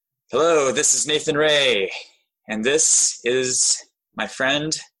Hello, this is Nathan Ray, and this is my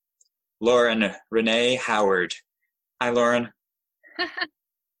friend, Lauren Renee Howard. Hi, Lauren.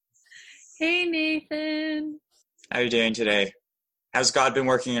 Hey, Nathan. How are you doing today? How's God been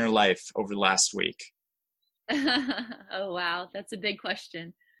working in your life over the last week? Oh, wow. That's a big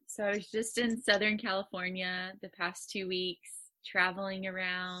question. So I was just in Southern California the past 2 weeks, traveling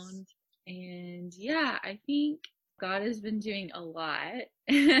around. And yeah, I think God has been doing a lot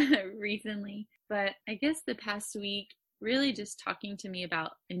recently. But I guess the past week, really just talking to me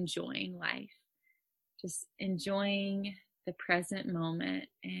about enjoying life, just enjoying the present moment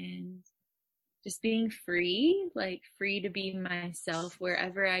and just being free, like free to be myself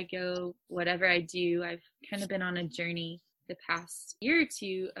wherever I go, whatever I do. I've kind of been on a journey the past year or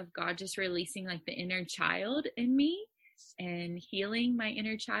two of God just releasing like the inner child in me and healing my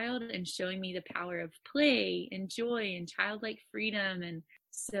inner child and showing me the power of play and joy and childlike freedom. And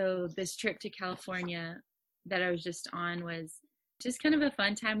so this trip to California that I was just on was just kind of a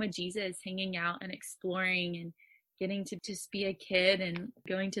fun time with Jesus, hanging out and exploring and getting to just be a kid and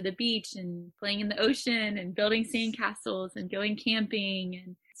going to the beach and playing in the ocean and building sandcastles and going camping.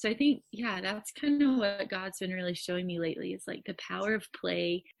 And so I think, yeah, that's kind of what God's been really showing me lately is like the power of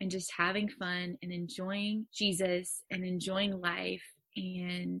play and just having fun and enjoying Jesus and enjoying life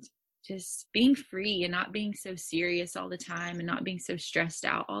and just being free and not being so serious all the time and not being so stressed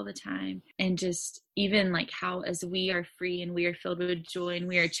out all the time. And just even like how as we are free and we are filled with joy and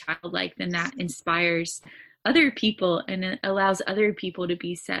we are childlike, then that inspires other people and it allows other people to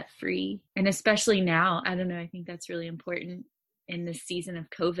be set free. And especially now, I don't know, I think that's really important in this season of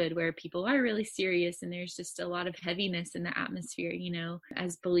COVID where people are really serious and there's just a lot of heaviness in the atmosphere.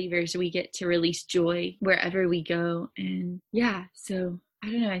 As believers, we get to release joy wherever we go. And yeah, so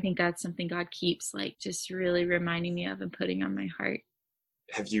I don't know, I think that's something God keeps like just really reminding me of and putting on my heart.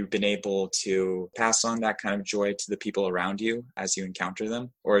 Have you been able to pass on that kind of joy to the people around you as you encounter them?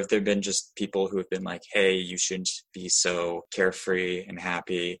 Or have there been just people who have been like, hey, you shouldn't be so carefree and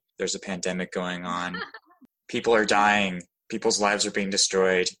happy. There's a pandemic going on. People are dying. People's lives are being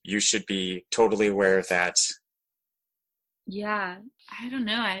destroyed. You should be totally aware of that. Yeah, I don't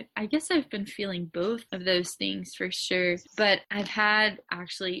know. I guess I've been feeling both of those things for sure. But I've had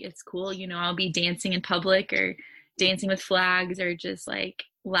actually, it's cool, I'll be dancing in public or dancing with flags or just like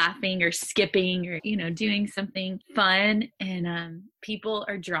laughing or skipping or doing something fun, and people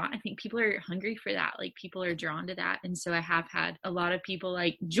are drawn. I think people are hungry for that, like people are drawn to that. And so I have had a lot of people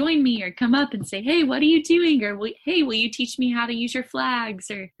like join me or come up and say, hey, what are you doing? Or hey, will you teach me how to use your flags?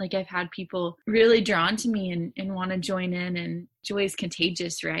 Or like I've had people really drawn to me and want to join in, and joy is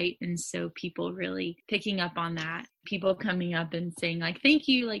contagious, right? And so people really picking up on that, people coming up and saying like thank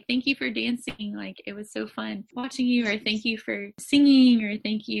you for dancing, like it was so fun watching you, or thank you for singing, or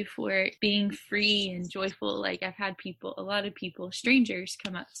thank you for being free and joyful. Like I've had a lot of people, strangers,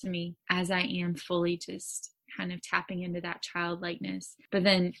 come up to me as I am fully just kind of tapping into that childlikeness. But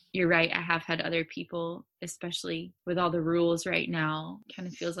then you're right, I have had other people, especially with all the rules right now, kind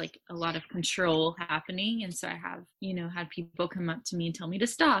of feels like a lot of control happening. And so I have, had people come up to me and tell me to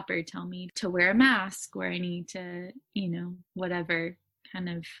stop or tell me to wear a mask, or I need to, whatever, kind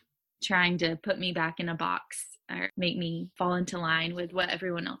of trying to put me back in a box or make me fall into line with what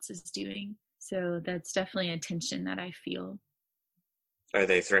everyone else is doing. So that's definitely a tension that I feel. Are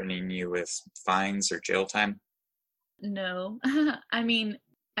they threatening you with fines or jail time? No. I mean,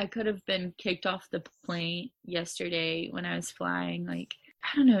 I could have been kicked off the plane yesterday when I was flying. Like,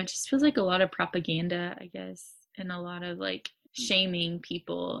 I don't know, it just feels like a lot of propaganda, I guess, and a lot of like shaming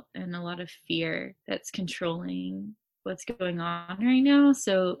people and a lot of fear that's controlling what's going on right now.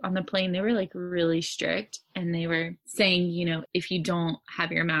 So on the plane, they were like really strict, and they were saying, if you don't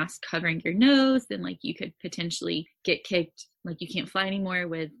have your mask covering your nose, then like you could potentially get kicked, like you can't fly anymore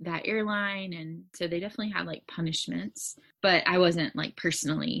with that airline. And so they definitely had like punishments, but I wasn't like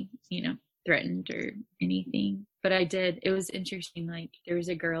personally, threatened or anything. But it was interesting, like there was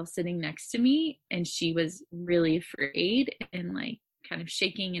a girl sitting next to me and she was really afraid and like kind of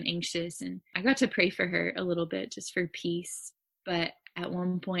shaking and anxious, and I got to pray for her a little bit just for peace. But at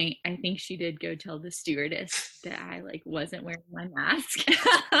one point, I think she did go tell the stewardess that I like wasn't wearing my mask.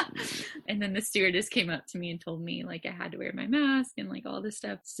 And then the stewardess came up to me and told me like I had to wear my mask and like all this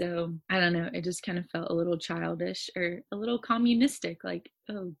stuff. So I don't know, it just kind of felt a little childish or a little communistic, like,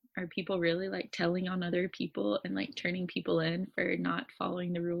 oh, are people really like telling on other people and like turning people in for not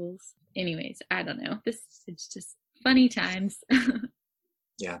following the rules? Anyways, I don't know. It's just funny times.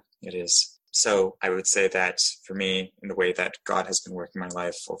 Yeah, it is. So I would say that for me, in the way that God has been working my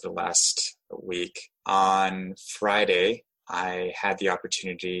life over the last week, on Friday, I had the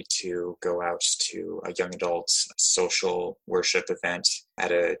opportunity to go out to a young adult social worship event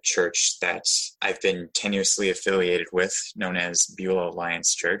at a church that I've been tenuously affiliated with, known as Beulah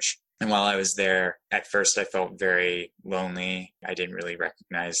Alliance Church. And while I was there, at first I felt very lonely. I didn't really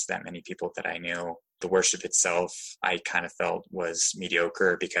recognize that many people that I knew. The worship itself, I kind of felt was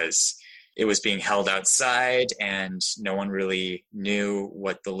mediocre because it was being held outside and no one really knew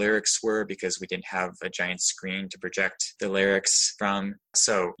what the lyrics were because we didn't have a giant screen to project the lyrics from.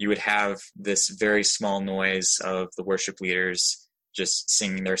 So you would have this very small noise of the worship leaders just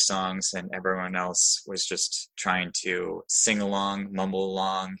singing their songs, and everyone else was just trying to sing along, mumble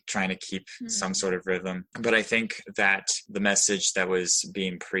along, trying to keep some sort of rhythm. But I think that the message that was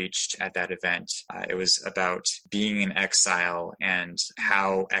being preached at that event, it was about being in exile and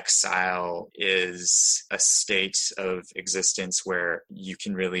how exile is a state of existence where you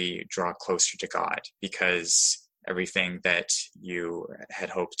can really draw closer to God, because everything that you had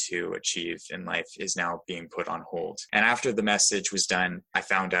hoped to achieve in life is now being put on hold. And after the message was done, I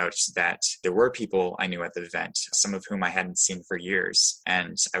found out that there were people I knew at the event, some of whom I hadn't seen for years,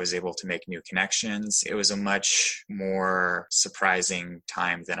 and I was able to make new connections. It was a much more surprising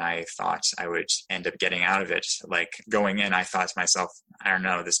time than I thought I would end up getting out of it. Like going in, I thought to myself, I don't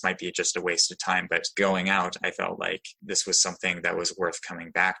know, this might be just a waste of time, but going out, I felt like this was something that was worth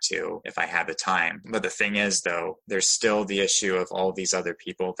coming back to if I had the time. But the thing is, though, there's still the issue of all these other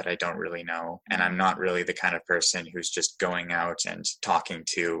people that I don't really know. And I'm not really the kind of person who's just going out and talking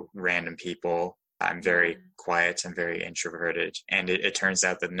to random people. I'm very quiet. I'm very introverted. And it turns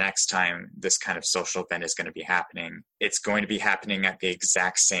out the next time this kind of social event is going to be happening, it's going to be happening at the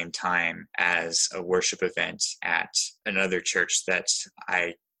exact same time as a worship event at another church that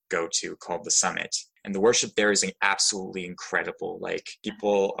I go to called The Summit. And the worship there is absolutely incredible. Like,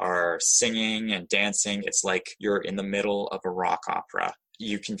 people are singing and dancing. It's like you're in the middle of a rock opera.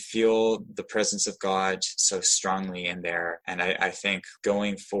 You can feel the presence of God so strongly in there. And I think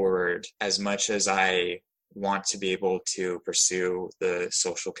going forward, as much as I want to be able to pursue the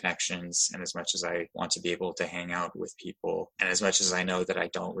social connections, and as much as I want to be able to hang out with people, and as much as I know that I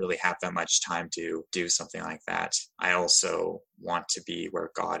don't really have that much time to do something like that, I also want to be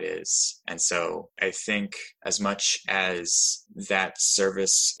where God is. And so I think as much as that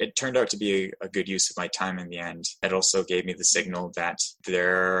service, it turned out to be a good use of my time in the end, it also gave me the signal that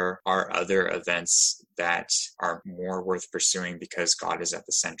there are other events that are more worth pursuing because God is at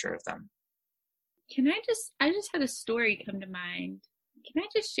the center of them. I just had a story come to mind. Can I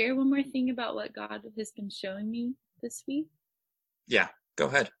just share one more thing about what God has been showing me this week? Yeah, go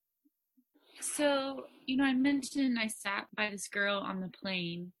ahead. So, I mentioned I sat by this girl on the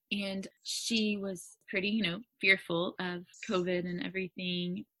plane, and she was pretty, fearful of COVID and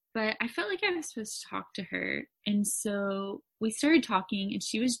everything. But I felt like I was supposed to talk to her. And so we started talking, and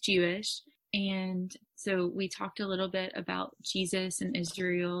she was Jewish. And so we talked a little bit about Jesus and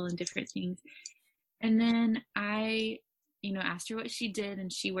Israel and different things. And then I, asked her what she did,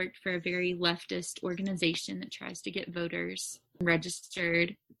 and she worked for a very leftist organization that tries to get voters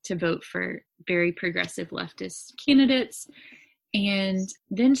registered to vote for very progressive leftist candidates. And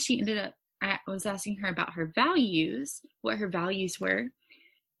then I was asking her about her values, what her values were.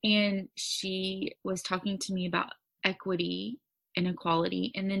 And she was talking to me about equity and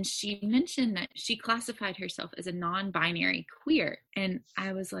equality. And then she mentioned that she classified herself as a non-binary queer. And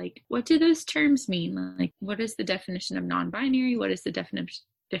I was like, what do those terms mean? Like, what is the definition of non-binary? What is the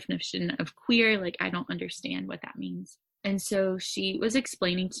definition of queer? Like, I don't understand what that means. And so she was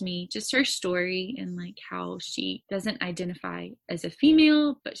explaining to me just her story and like how she doesn't identify as a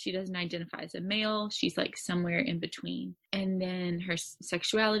female, but she doesn't identify as a male. She's like somewhere in between. And then her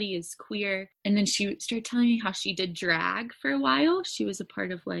sexuality is queer. And then she started telling me how she did drag for a while. She was a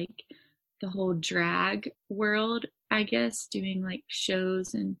part of like the whole drag world, I guess, doing like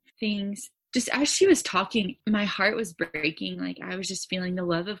shows and things. Just as she was talking, my heart was breaking. Like, I was just feeling the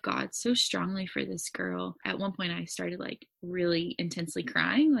love of God so strongly for this girl. At one point, I started like really intensely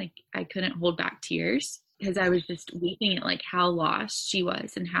crying. Like, I couldn't hold back tears because I was just weeping at like how lost she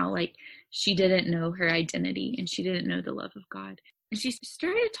was and how like she didn't know her identity and she didn't know the love of God. And she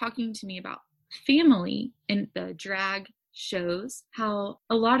started talking to me about family in the drag shows, how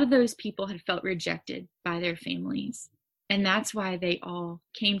a lot of those people had felt rejected by their families. And that's why they all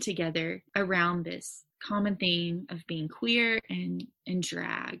came together around this common theme of being queer and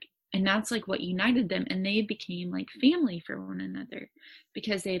drag. And that's like what united them. And they became like family for one another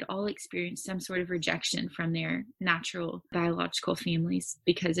because they had all experienced some sort of rejection from their natural biological families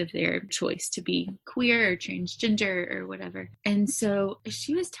because of their choice to be queer or transgender or whatever. And so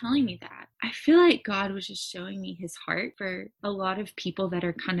she was telling me that, I feel like God was just showing me his heart for a lot of people that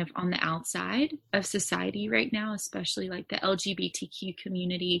are kind of on the outside of society right now, especially like the LGBTQ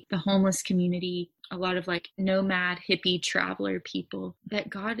community, the homeless community, a lot of like nomad, hippie, traveler people, that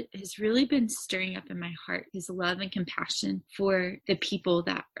God has really been stirring up in my heart his love and compassion for the people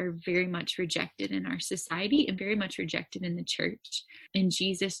that are very much rejected in our society and very much rejected in the church. And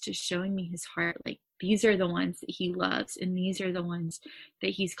Jesus just showing me his heart, like, these are the ones that he loves, and these are the ones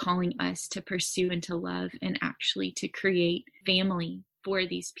that he's calling us to pursue and to love and actually to create family for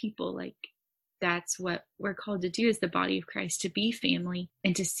these people. Like, that's what we're called to do as the body of Christ, to be family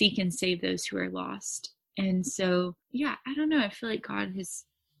and to seek and save those who are lost. And so, yeah, I don't know. I feel like God has,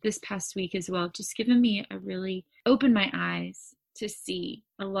 this past week as well, just given me a really opened my eyes to see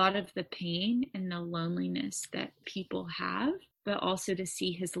a lot of the pain and the loneliness that people have, but also to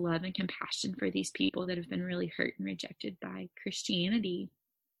see his love and compassion for these people that have been really hurt and rejected by Christianity.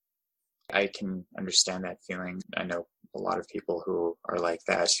 I can understand that feeling. I know a lot of people who are like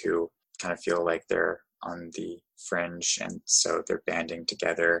that, who kind of feel like they're on the fringe, and so they're banding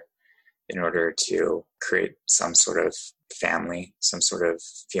together in order to create some sort of family, some sort of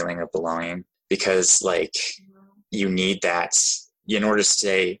feeling of belonging, because like you need that in order to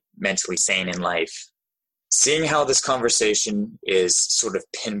stay mentally sane in life. Seeing how this conversation is sort of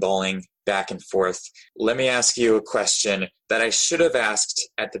pinballing back and forth, let me ask you a question that I should have asked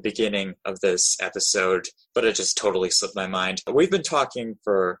at the beginning of this episode, but it just totally slipped my mind. We've been talking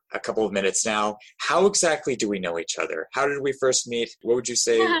for a couple of minutes now. How exactly do we know each other? How did we first meet? What would you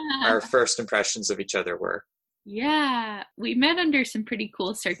say our first impressions of each other were? Yeah, we met under some pretty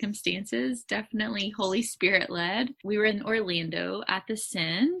cool circumstances, definitely Holy Spirit led. We were in Orlando at the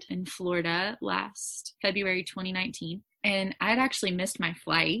Send in Florida last February 2019. And I'd actually missed my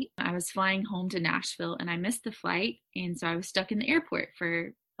flight. I was flying home to Nashville and I missed the flight. And so I was stuck in the airport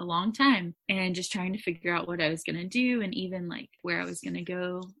for a long time and just trying to figure out what I was going to do and even like where I was going to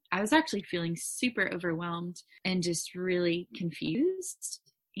go. I was actually feeling super overwhelmed and just really confused.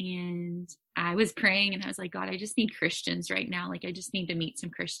 And I was praying and I was like, God, I just need Christians right now. Like, I just need to meet some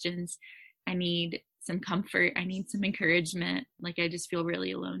Christians. I need some comfort. I need some encouragement. Like, I just feel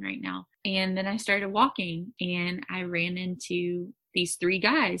really alone right now. And then I started walking and I ran into these 3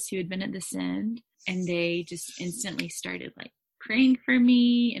 guys who had been at the Send, and they just instantly started like praying for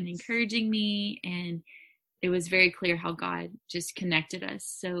me and encouraging me. And it was very clear how God just connected us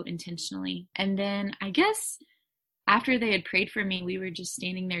so intentionally. And then I guess after they had prayed for me, we were just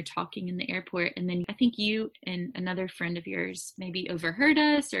standing there talking in the airport. And then I think you and another friend of yours maybe overheard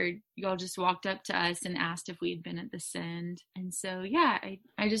us, or y'all just walked up to us and asked if we had been at the Send. And so, yeah,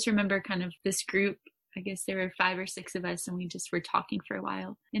 I just remember kind of this group. I guess there were 5 or 6 of us, and we just were talking for a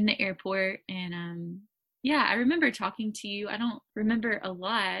while in the airport. And yeah, I remember talking to you. I don't remember a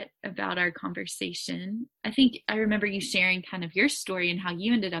lot about our conversation. I think I remember you sharing kind of your story and how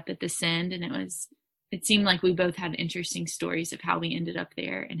you ended up at the Send. And it seemed like we both had interesting stories of how we ended up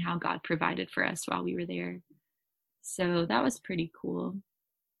there and how God provided for us while we were there. So that was pretty cool.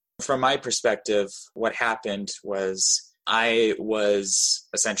 From my perspective, what happened was I was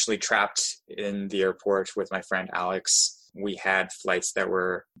essentially trapped in the airport with my friend Alex. We had flights that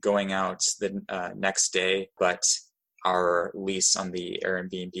were going out the next day, but our lease on the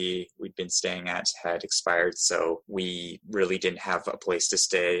Airbnb we'd been staying at had expired, so we really didn't have a place to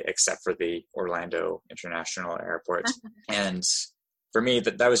stay except for the Orlando International Airport. And for me,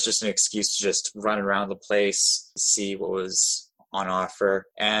 that was just an excuse to just run around the place, see what was on offer.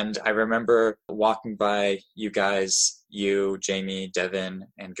 And I remember walking by you guys, you, Jamie, Devin,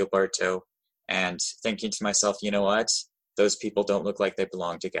 and Gilberto, and thinking to myself, you know what? Those people don't look like they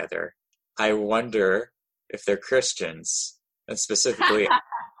belong together. I wonder if they're Christians, and specifically,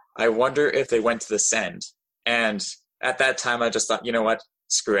 I wonder if they went to the Send. And at that time, I just thought, you know what?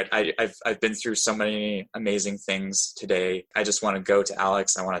 Screw it. I've been through so many amazing things today. I just want to go to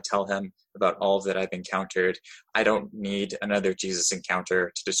Alex. I want to tell him about all that I've encountered. I don't need another Jesus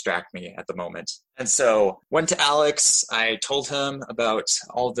encounter to distract me at the moment. And so went to Alex. I told him about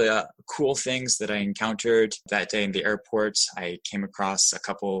all the cool things that I encountered that day in the airport. I came across a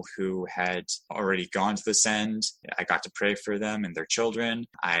couple who had already gone to the Send. I got to pray for them and their children.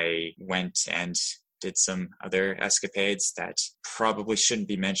 I went and did some other escapades that probably shouldn't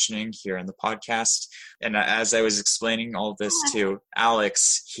be mentioning here on the podcast. And as I was explaining all of this to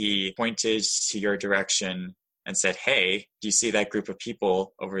Alex, he pointed to your direction and said, "Hey, do you see that group of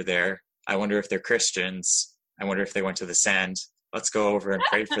people over there? I wonder if they're Christians. I wonder if they went to the Send. Let's go over and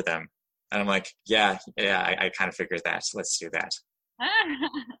pray for them." And I'm like, yeah, I kind of figured that. Let's do that.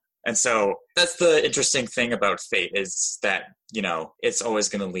 And so that's the interesting thing about fate is that, it's always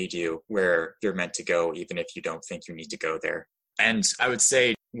going to lead you where you're meant to go, even if you don't think you need to go there. And I would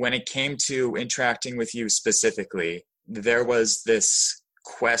say when it came to interacting with you specifically, there was this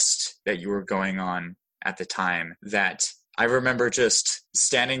quest that you were going on at the time that I remember just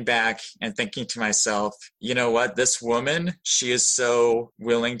standing back and thinking to myself, you know what, this woman, she is so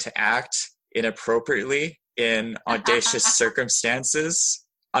willing to act inappropriately in audacious circumstances.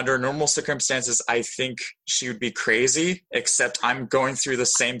 Under normal circumstances, I think she would be crazy, except I'm going through the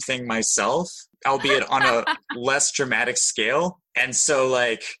same thing myself, albeit on a less dramatic scale. And so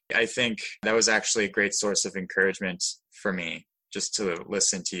I think that was actually a great source of encouragement for me, just to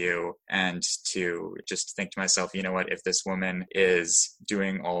listen to you and to just think to myself, you know what, if this woman is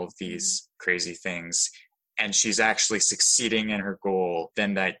doing all of these crazy things and she's actually succeeding in her goal,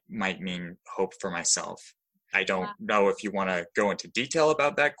 then that might mean hope for myself. I don't know if you want to go into detail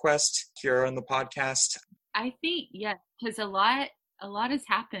about that quest here on the podcast. I think, yes, because a lot has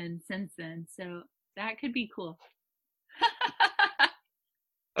happened since then. So that could be cool.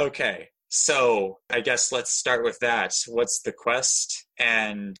 Okay. So I guess let's start with that. What's the quest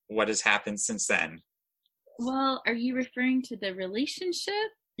and what has happened since then? Well, are you referring to the relationship?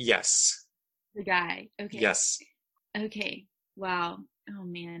 Yes. The guy. Okay. Yes. Okay. Wow. Oh,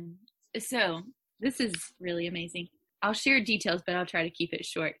 man. So this is really amazing. I'll share details, but I'll try to keep it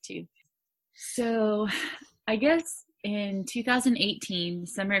short too. So I guess in 2018,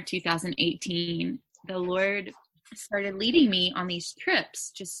 summer of 2018, the Lord started leading me on these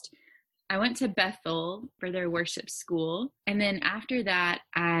trips. I went to Bethel for their worship school. And then after that,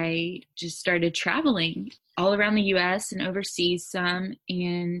 I just started traveling all around the US and overseas some.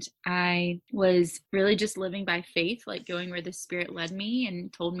 And I was really just living by faith, going where the Spirit led me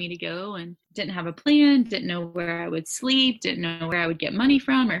and told me to go, and didn't have a plan, didn't know where I would sleep, didn't know where I would get money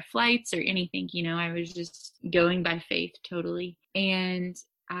from or flights or anything. I was just going by faith totally. And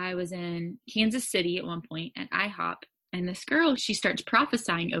I was in Kansas City at one point at IHOP. And this girl, she starts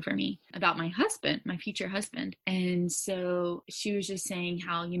prophesying over me about my husband, my future husband. And so she was just saying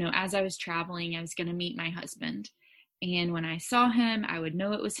how, as I was traveling, I was going to meet my husband. And when I saw him, I would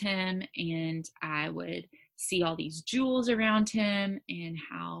know it was him. And I would see all these jewels around him, and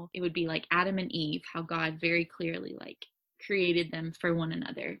how it would be like Adam and Eve, how God very clearly created them for one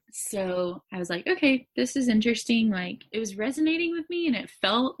another. So I was like, okay, this is interesting. It was resonating with me and it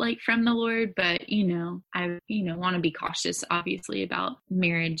felt like from the Lord, but I want to be cautious obviously about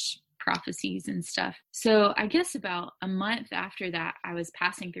marriage prophecies and stuff. So I guess about a month after that, I was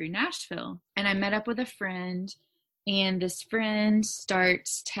passing through Nashville and I met up with a friend. And this friend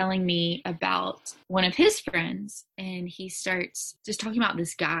starts telling me about one of his friends, and he starts just talking about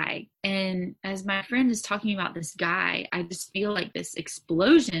this guy. And as my friend is talking about this guy, I just feel this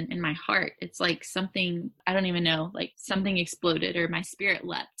explosion in my heart. It's like something, I don't even know, something exploded, or my spirit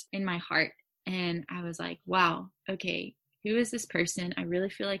leapt in my heart. And I was like, wow, okay, who is this person? I really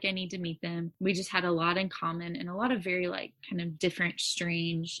feel like I need to meet them. We just had a lot in common and a lot of very kind of different,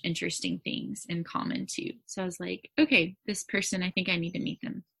 strange, interesting things in common too. So I was like, okay, this person, I think I need to meet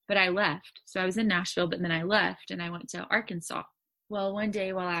them. But I left. So I was in Nashville, but then I left and I went to Arkansas. Well, one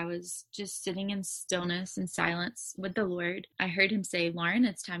day while I was just sitting in stillness and silence with the Lord, I heard him say, Lauren,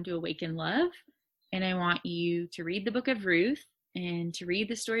 it's time to awaken love. And I want you to read the book of Ruth and to read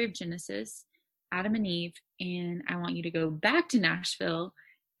the story of Genesis, Adam and Eve, and I want you to go back to Nashville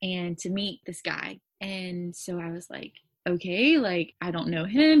and to meet this guy. And so I was like, okay, I don't know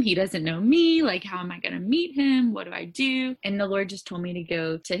him. He doesn't know me. How am I going to meet him? What do I do? And the Lord just told me to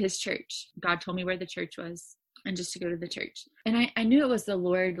go to his church. God told me where the church was and just to go to the church. And I knew it was the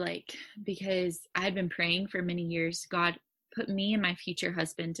Lord, because I had been praying for many years. God, put me and my future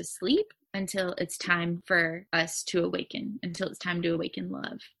husband to sleep until it's time for us to awaken, until it's time to awaken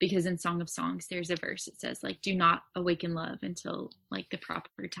love. Because in Song of Songs, there's a verse that says, do not awaken love until the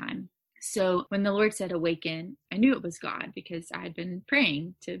proper time. So when the Lord said awaken, I knew it was God because I had been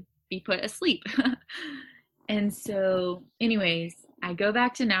praying to be put asleep. And so anyways, I go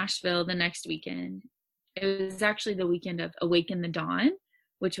back to Nashville the next weekend. It was actually the weekend of Awaken the Dawn,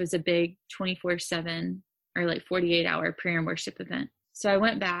 which was a big 24/7 or 48-hour prayer and worship event. So I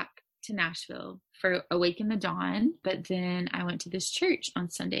went back to Nashville for Awaken the Dawn, but then I went to this church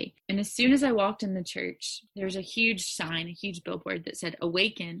on Sunday. And as soon as I walked in the church, there was a huge sign, a huge billboard that said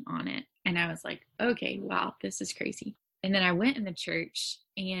Awaken on it. And I was like, okay, wow, this is crazy. And then I went in the church,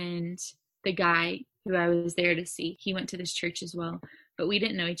 and the guy who I was there to see, he went to this church as well, but we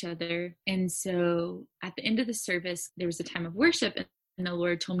didn't know each other. And so at the end of the service, there was a time of worship, and the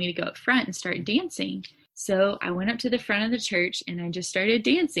Lord told me to go up front and start dancing. So I went up to the front of the church and I just started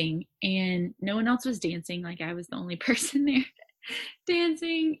dancing, and no one else was dancing. Like, I was the only person there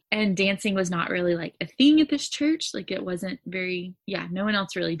dancing, and dancing was not really like a thing at this church. Like, it wasn't very, no one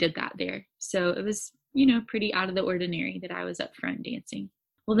else really did that there. So it was, pretty out of the ordinary that I was up front dancing.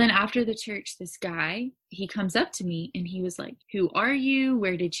 Well, then after the church, this guy, he comes up to me and he was like, "Who are you?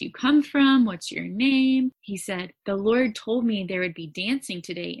 Where did you come from? What's your name?" He said, "The Lord told me there would be dancing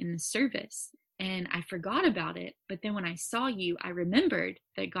today in the service. And I forgot about it. But then when I saw you, I remembered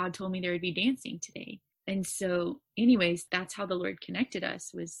that God told me there would be dancing today." And so anyways, that's how the Lord connected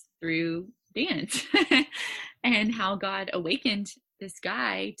us, was through dance. And how God awakened this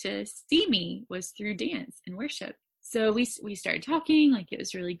guy to see me was through dance and worship. So we started talking, like, it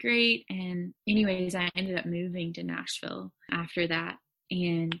was really great. And anyways, I ended up moving to Nashville after that,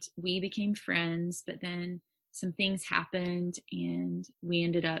 and we became friends. But then some things happened and we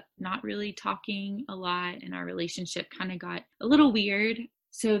ended up not really talking a lot, and our relationship kind of got a little weird.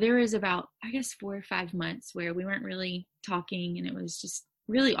 So there was about, I guess, 4 or 5 months where we weren't really talking, and it was just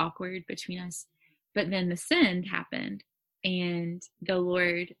really awkward between us. But then the send happened, and the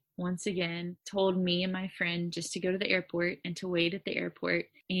Lord once again told me and my friend just to go to the airport and to wait at the airport.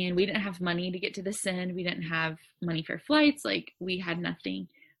 And we didn't have money to get to the send. We didn't have money for flights. Like, we had nothing.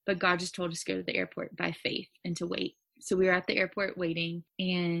 But God just told us to go to the airport by faith and to wait. So we were at the airport waiting,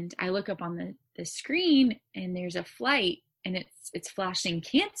 and I look up on the screen and there's a flight, and it's flashing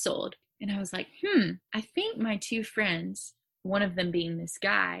canceled. And I was like, I think my 2 friends, one of them being this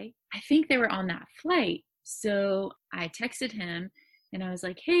guy, I think they were on that flight. So I texted him and I was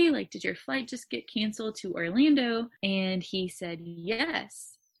like, "Hey, like, did your flight just get canceled to Orlando?" And he said,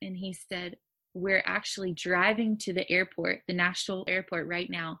 "Yes." And he said, "We're actually driving to the airport, the Nashville airport right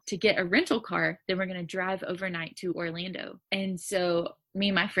now, to get a rental car. Then we're going to drive overnight to Orlando." And so me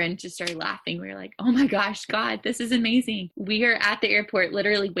and my friend just started laughing. We were like, "Oh my gosh, God, this is amazing." We are at the airport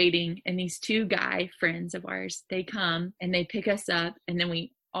literally waiting, and these 2 guy friends of ours, they come and they pick us up, and then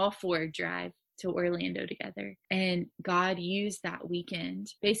we all 4 drive to Orlando together. And God used that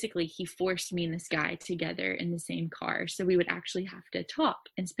weekend. Basically, he forced me and this guy together in the same car. So we would actually have to talk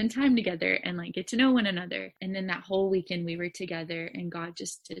and spend time together and like get to know one another. And then that whole weekend we were together, and God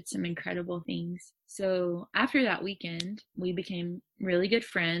just did some incredible things. So after that weekend, we became really good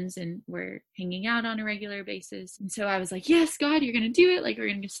friends and we're hanging out on a regular basis. And so I was like, "Yes, God, you're going to do it. Like, we're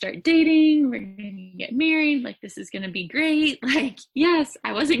going to start dating. We're going to get married. Like, this is going to be great." Like, yes,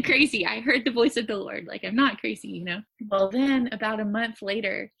 I wasn't crazy. I heard the voice of the Lord. Like, I'm not crazy, Well, then about a month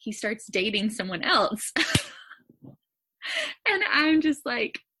later, he starts dating someone else. And I'm just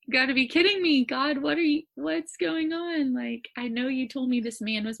like, "Gotta be kidding me, God, what's going on? Like, I know you told me this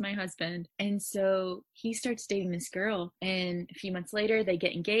man was my husband." And so he starts dating this girl, and a few months later they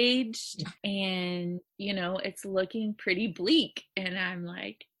get engaged, and it's looking pretty bleak. And I'm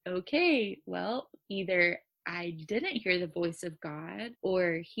like, okay, well, either I didn't hear the voice of God,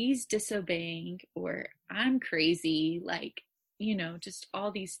 or he's disobeying, or I'm crazy. Like, just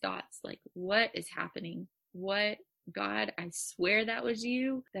all these thoughts, like, what is happening? What, God, I swear that was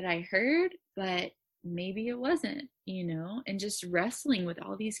you that I heard, but maybe it wasn't, and just wrestling with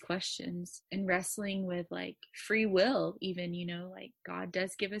all these questions and wrestling with like free will, even, like God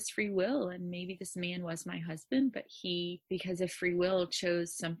does give us free will, and maybe this man was my husband, but he, because of free will,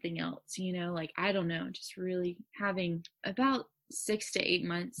 chose something else, like, I don't know, just really having about 6 to 8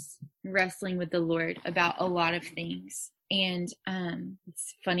 months wrestling with the Lord about a lot of things. And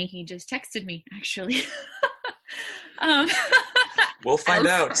it's funny, he just texted me actually. We'll find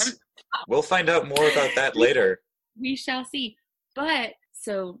out. We'll find out more about that later. We shall see. But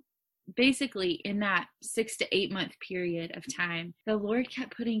so basically in that 6 to 8 month period of time, the Lord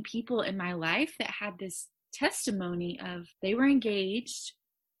kept putting people in my life that had this testimony of they were engaged,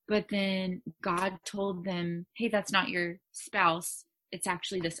 but then God told them, "Hey, that's not your spouse. It's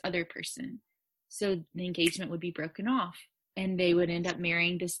actually this other person." So the engagement would be broken off, and they would end up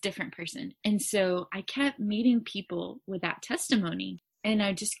marrying this different person. And so I kept meeting people with that testimony. And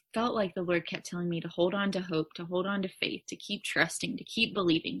I just felt like the Lord kept telling me to hold on to hope, to hold on to faith, to keep trusting, to keep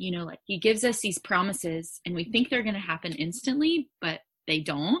believing. Like, he gives us these promises and we think they're going to happen instantly, but they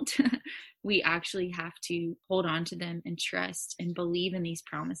don't. We actually have to hold on to them and trust and believe in these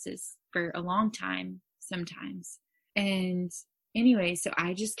promises for a long time sometimes. And anyway, so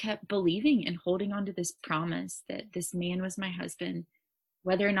I just kept believing and holding on to this promise that this man was my husband,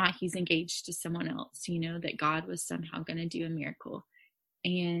 whether or not he's engaged to someone else, that God was somehow going to do a miracle.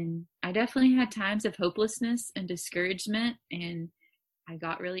 And I definitely had times of hopelessness and discouragement, and I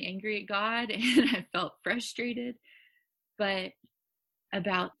got really angry at God and I felt frustrated. But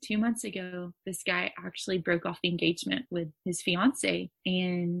about 2 months ago, this guy actually broke off the engagement with his fiance,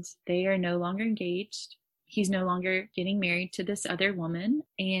 and they are no longer engaged. He's no longer getting married to this other woman.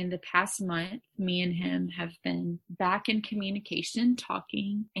 And the past month, me and him have been back in communication,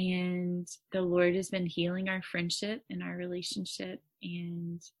 talking, and the Lord has been healing our friendship and our relationship.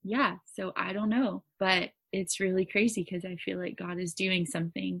 And yeah, so I don't know, but it's really crazy because I feel like God is doing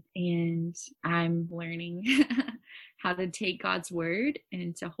something, and I'm learning how to take God's word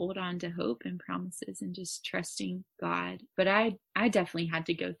and to hold on to hope and promises and just trusting God. But I definitely had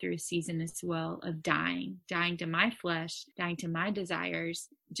to go through a season as well of dying to my flesh, dying to my desires,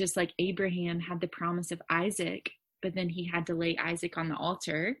 just like Abraham had the promise of Isaac, but then he had to lay Isaac on the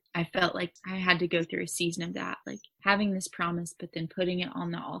altar. I felt like I had to go through a season of that, like having this promise, but then putting it on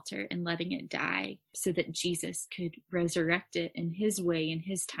the altar and letting it die so that Jesus could resurrect it in his way, in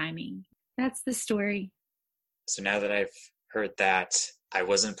his timing. That's the story. So now that I've heard that, I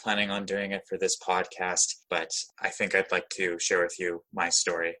wasn't planning on doing it for this podcast, but I think I'd like to share with you my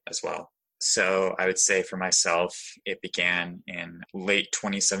story as well. So I would say for myself, it began in late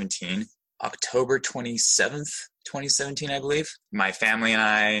 2017, October 27th, 2017, I believe. My family and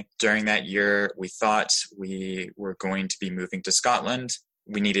I, during that year, we thought we were going to be moving to Scotland.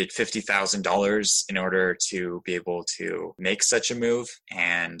 We needed $50,000 in order to be able to make such a move,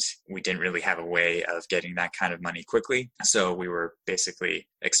 and we didn't really have a way of getting that kind of money quickly. So we were basically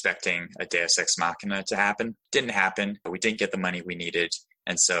expecting a Deus Ex Machina to happen. Didn't happen. We didn't get the money we needed.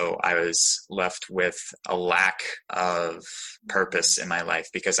 And so I was left with a lack of purpose in my life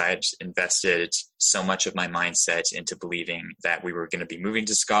because I had invested so much of my mindset into believing that we were going to be moving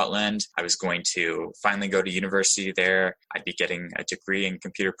to Scotland. I was going to finally go to university there. I'd be getting a degree in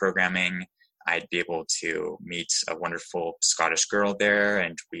computer programming. I'd be able to meet a wonderful Scottish girl there,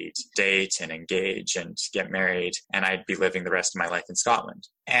 and we'd date and engage and get married, and I'd be living the rest of my life in Scotland.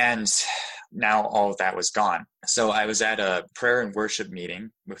 And now all of that was gone. So I was at a prayer and worship meeting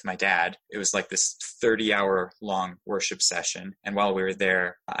with my dad. It was like this 30-hour long worship session. And while we were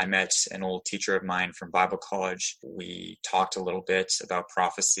there, I met an old teacher of mine from Bible college. We talked a little bit about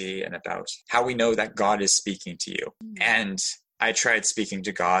prophecy and about how we know that God is speaking to you. And I tried speaking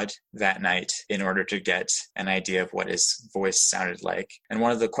to God that night in order to get an idea of what his voice sounded like. And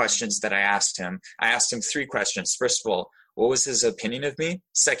one of the questions that I asked him 3 questions. First of all, what was his opinion of me?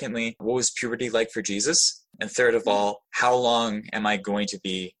 Secondly, what was puberty like for Jesus? And third of all, how long am I going to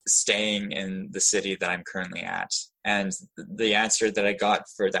be staying in the city that I'm currently at? And the answer that I got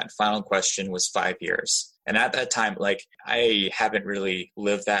for that final question was 5 years. And at that time, I haven't really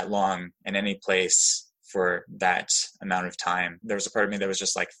lived that long in any place for that amount of time. There was a part of me that was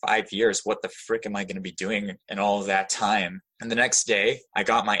just like, 5 years, what the frick am I going to be doing in all of that time? And the next day, I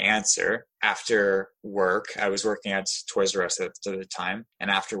got my answer after work. I was working at Toys R Us at the time. And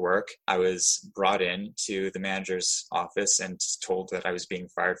after work, I was brought in to the manager's office and told that I was being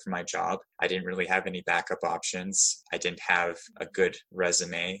fired from my job. I didn't really have any backup options. I didn't have a good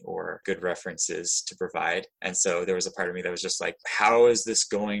resume or good references to provide. And so there was a part of me that was just like, how is this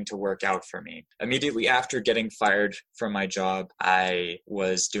going to work out for me? Immediately after getting fired from my job, I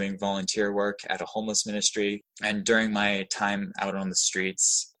was doing volunteer work at a homeless ministry. And during my time out on the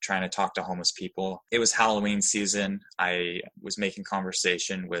streets trying to talk to homeless people, it was Halloween season. I was making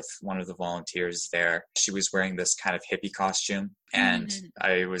conversation with one of the volunteers there. She was wearing this kind of hippie costume, and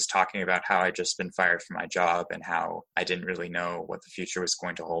I was talking about how I'd just been fired from my job and how I didn't really know what the future was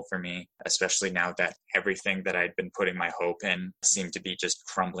going to hold for me, especially now that everything that I'd been putting my hope in seemed to be just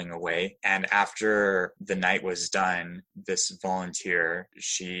crumbling away. And after the night was done, this volunteer,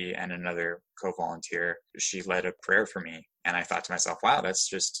 she and another co-volunteer, she led a prayer for me. And I thought to myself, wow,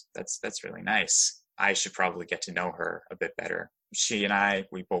 that's really nice. I should probably get to know her a bit better. She and I,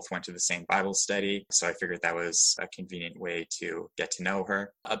 we both went to the same Bible study, so I figured that was a convenient way to get to know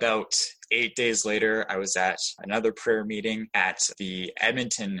her. About 8 days later, I was at another prayer meeting at the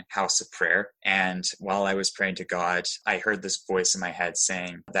Edmonton House of Prayer, and while I was praying to God, I heard this voice in my head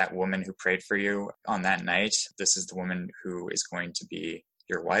saying, that woman who prayed for you on that night, this is the woman who is going to be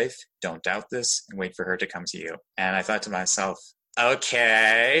your wife. Don't doubt this and wait for her to come to you. And I thought to myself,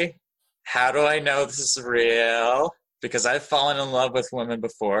 okay, how do I know this is real? Because I've fallen in love with women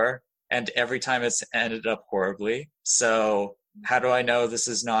before, and every time it's ended up horribly. So how do I know this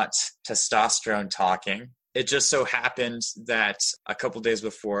is not testosterone talking? It just so happened that a couple days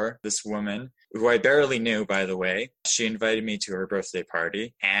before, this woman who I barely knew, by the way. She invited me to her birthday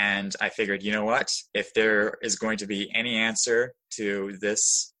party, and I figured, you know what? If there is going to be any answer to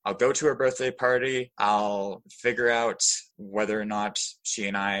this, I'll go to her birthday party. I'll figure out whether or not she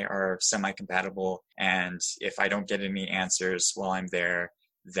and I are semi-compatible, and if I don't get any answers while I'm there,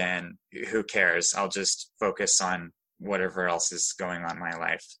 then who cares? I'll just focus on whatever else is going on in my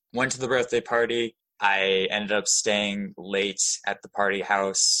life. Went to the birthday party. I ended up staying late at the party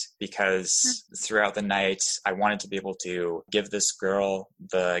house because throughout the night, I wanted to be able to give this girl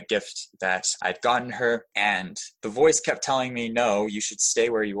the gift that I'd gotten her. And the voice kept telling me, no, you should stay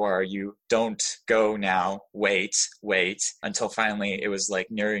where you are. You don't go now. Wait, until finally it was like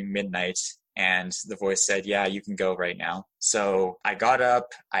nearing midnight. And the voice said, yeah, you can go right now. So I got up,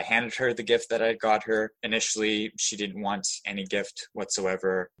 I handed her the gift that I got her. Initially, she didn't want any gift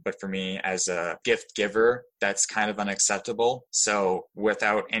whatsoever, but for me as a gift giver, that's kind of unacceptable. So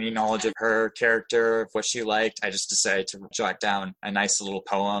without any knowledge of her character, of what she liked, I just decided to jot down a nice little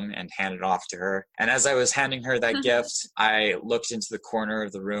poem and hand it off to her. And as I was handing her that gift, I looked into the corner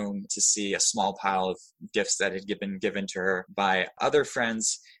of the room to see a small pile of gifts that had been given to her by other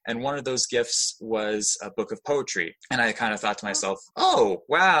friends. And one of those gifts was a book of poetry. And I kind of thought to myself, oh,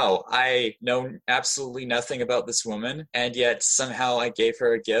 wow, I know absolutely nothing about this woman. And yet somehow I gave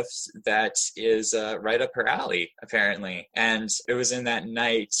her a gift that is right up her alley, apparently. And it was in that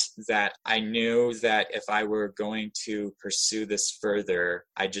night that I knew that if I were going to pursue this further,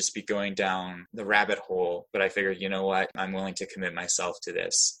 I'd just be going down the rabbit hole. But I figured, you know what? I'm willing to commit myself to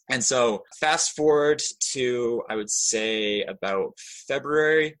this. And so fast forward to, I would say, about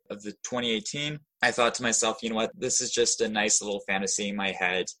February of the 2018, I thought to myself, you know what, this is just a nice little fantasy in my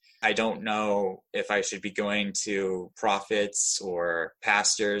head. I don't know if I should be going to prophets or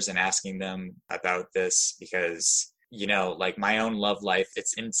pastors and asking them about this because, you know, like my own love life,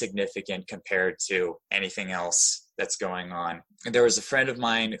 it's insignificant compared to anything else that's going on. And there was a friend of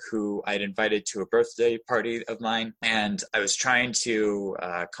mine who I'd invited to a birthday party of mine, and I was trying to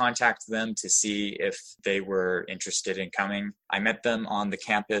contact them to see if they were interested in coming. I met them on the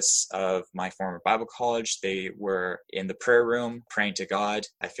campus of my former Bible college. They were in the prayer room praying to God.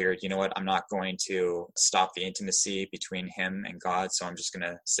 I figured, you know what, I'm not going to stop the intimacy between him and God, so I'm just going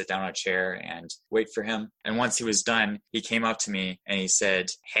to sit down on a chair and wait for him. And once he was done, he came up to me and he said,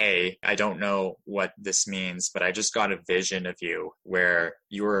 hey, I don't know what this means, but I just got a vision of you where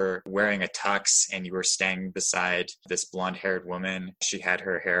you were wearing a tux and you were standing beside this blonde-haired woman. She had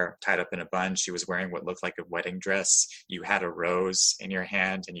her hair tied up in a bun. She was wearing what looked like a wedding dress. You had a rose in your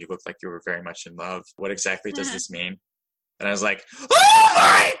hand and you looked like you were very much in love. What exactly does this mean? And I was like, oh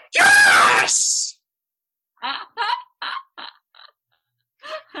my gosh!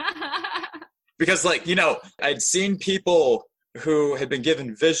 Because, like, you know, I'd seen people who had been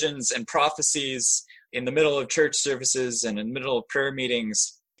given visions and prophecies in the middle of church services and in the middle of prayer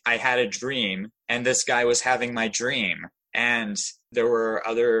meetings. I had a dream, and this guy was having my dream. And there were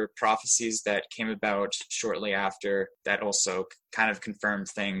other prophecies that came about shortly after that also kind of confirmed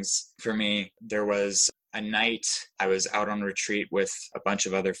things for me. There was a night I was out on retreat with a bunch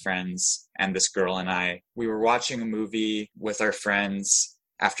of other friends, and this girl and I, we were watching a movie with our friends.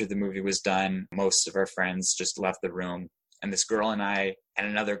 After the movie was done, most of our friends just left the room. And this girl and I and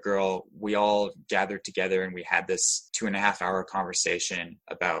another girl, we all gathered together and we had this 2.5-hour conversation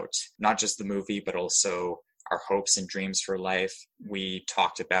about not just the movie, but also our hopes and dreams for life. We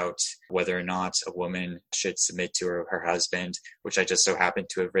talked about whether or not a woman should submit to her husband, which I just so happened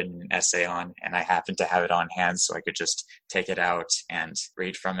to have written an essay on, and I happened to have it on hand so I could just take it out and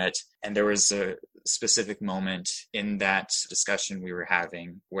read from it. And there was a specific moment in that discussion we were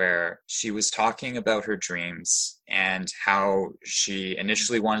having where she was talking about her dreams and how she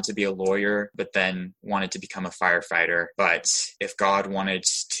initially wanted to be a lawyer, but then wanted to become a firefighter. But if God wanted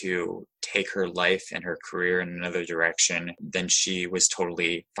to take her life and her career in another direction, then she was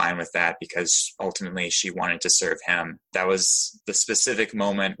totally fine with that because ultimately she wanted to serve him. That was the specific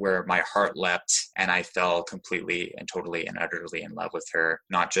moment where my heart leapt and I fell completely and totally and utterly in love with her.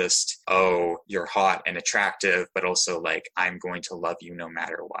 Not just, oh, you're hot and attractive, but also like, I'm going to love you no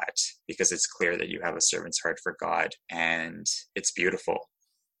matter what, because it's clear that you have a servant's heart for God and it's beautiful.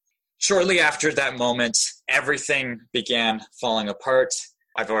 Shortly after that moment, everything began falling apart.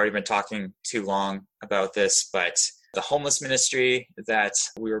 I've already been talking too long about this, but the homeless ministry that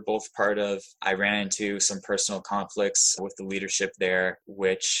we were both part of, I ran into some personal conflicts with the leadership there,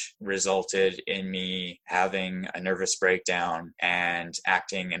 which resulted in me having a nervous breakdown and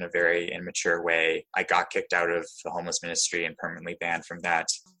acting in a very immature way. I got kicked out of the homeless ministry and permanently banned from that.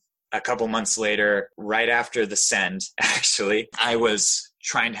 A couple months later, right after the send, actually, I was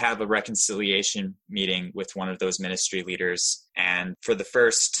trying to have a reconciliation meeting with one of those ministry leaders. And for the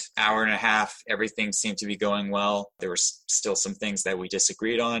first hour and a half, everything seemed to be going well. There were still some things that we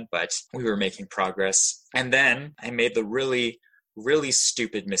disagreed on, but we were making progress. And then I made the really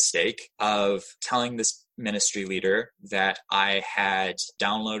stupid mistake of telling this ministry leader that I had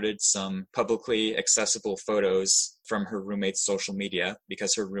downloaded some publicly accessible photos from her roommate's social media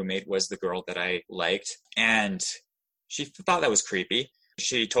because her roommate was the girl that I liked. And she thought that was creepy.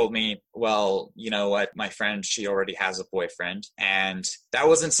 She told me, well, you know what, my friend, she already has a boyfriend. And that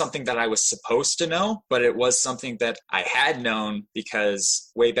wasn't something that I was supposed to know, but it was something that I had known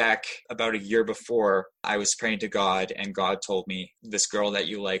because way back about a year before, I was praying to God and God told me, this girl that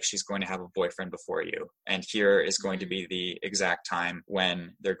you like, she's going to have a boyfriend before you. And here is going to be the exact time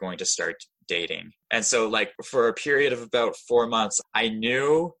when they're going to start dating. And so like for a period of about 4 months, I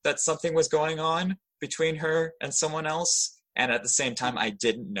knew that something was going on between her and someone else. And at the same time, I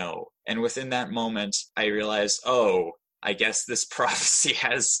didn't know. And within that moment, I realized, oh, I guess this prophecy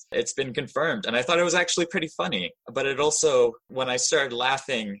it's been confirmed. And I thought it was actually pretty funny. But it also, when I started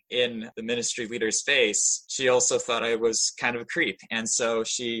laughing in the ministry leader's face, she also thought I was kind of a creep. And so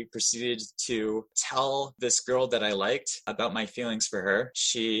she proceeded to tell this girl that I liked about my feelings for her.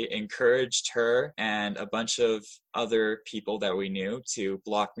 She encouraged her and a bunch of other people that we knew to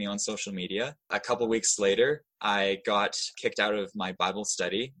block me on social media. A couple weeks later, I got kicked out of my Bible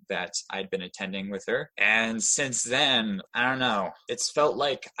study that I'd been attending with her. And since then, I don't know, it's felt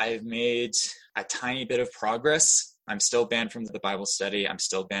like I've made a tiny bit of progress. I'm still banned from the Bible study. I'm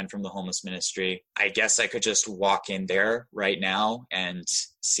still banned from the homeless ministry. I guess I could just walk in there right now and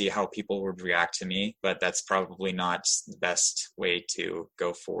see how people would react to me, but that's probably not the best way to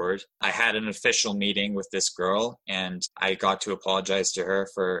go forward. I had an official meeting with this girl and I got to apologize to her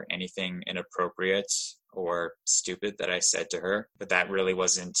for anything inappropriate or stupid that I said to her, but that really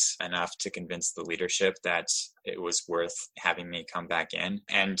wasn't enough to convince the leadership that it was worth having me come back in.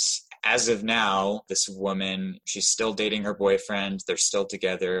 And as of now, this woman, she's still dating her boyfriend. They're still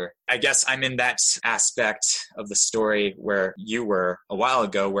together. I guess I'm in that aspect of the story where you were a while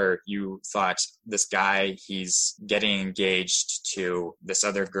ago, where you thought this guy, he's getting engaged to this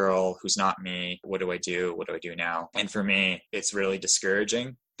other girl who's not me. What do I do? What do I do now? And for me, it's really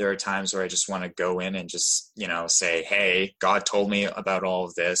discouraging. There are times where I just want to go in and just, say, hey, God told me about all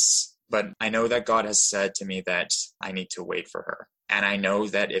of this. But I know that God has said to me that I need to wait for her. And I know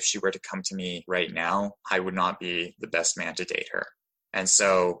that if she were to come to me right now, I would not be the best man to date her. And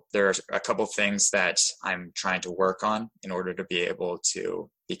so there are a couple things that I'm trying to work on in order to be able to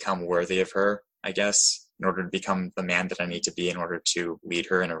become worthy of her, I guess, in order to become the man that I need to be in order to lead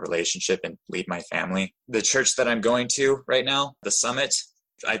her in a relationship and lead my family. The church that I'm going to right now, the Summit,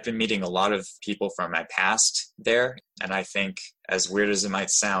 I've been meeting a lot of people from my past there. And I think, as weird as it might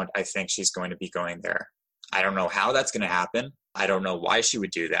sound, I think she's going to be going there. I don't know how that's going to happen. I don't know why she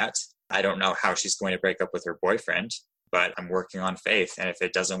would do that. I don't know how she's going to break up with her boyfriend, but I'm working on faith. And if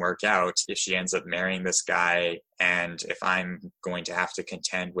it doesn't work out, if she ends up marrying this guy, and if I'm going to have to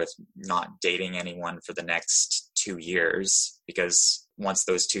contend with not dating anyone for the next 2 years, because once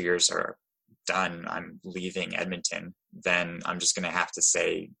those 2 years are done, I'm leaving Edmonton, then I'm just going to have to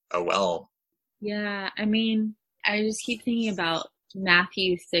say, oh, well. Yeah, I mean, I just keep thinking about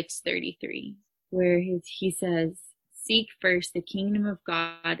Matthew 6:33, where he says, seek first the kingdom of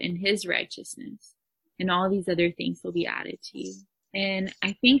God and his righteousness, and all these other things will be added to you. And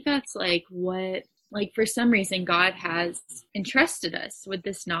I think that's for some reason, God has entrusted us with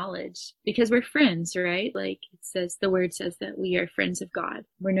this knowledge because we're friends, right? Like the word says that we are friends of God.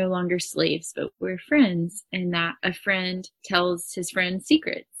 We're no longer slaves, but we're friends, and that a friend tells his friend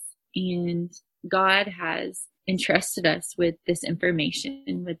secrets. And God has entrusted us with this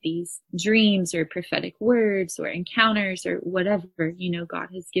information, with these dreams or prophetic words or encounters or whatever, God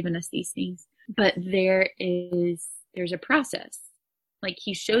has given us these things. But there's a process. Like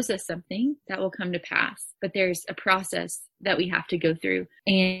he shows us something that will come to pass, but there's a process that we have to go through.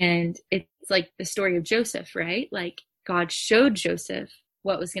 And it's like the story of Joseph, right? Like God showed Joseph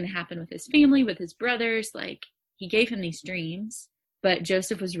what was going to happen with his family, with his brothers. Like he gave him these dreams, but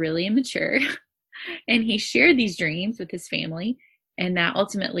Joseph was really immature and he shared these dreams with his family. And that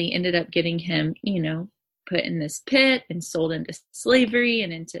ultimately ended up getting him, put in this pit and sold into slavery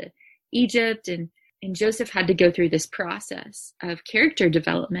and into Egypt. And Joseph had to go through this process of character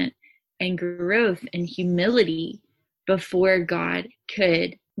development and growth and humility before God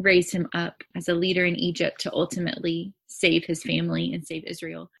could raise him up as a leader in Egypt to ultimately save his family and save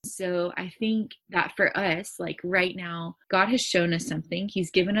Israel. So I think that for us, like right now, God has shown us something. He's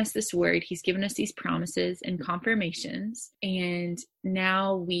given us this word. He's given us these promises and confirmations. And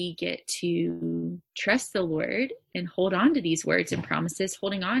now we get to trust the Lord and hold on to these words and promises,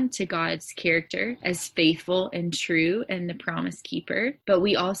 holding on to God's character as faithful and true and the promise keeper. But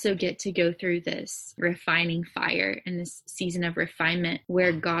we also get to go through this refining fire and this season of refinement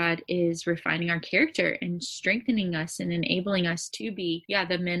where God is refining our character and strengthening us and enabling us to be,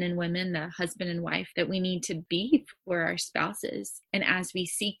 the men and women, the husband and wife that we need to be for our spouses. And as we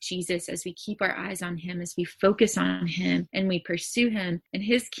seek Jesus, as we keep our eyes on him, as we focus on him and we pursue him and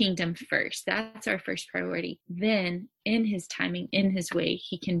his kingdom first, that's our first priority. Then in his timing, in his way,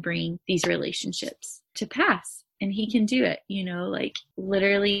 he can bring these relationships to pass. And he can do it, like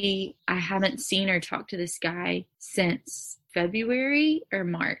literally, I haven't seen or talked to this guy since February or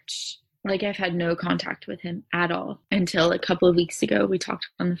March. Like I've had no contact with him at all until a couple of weeks ago. We talked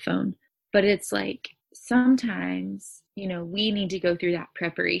on the phone. But it's like sometimes, we need to go through that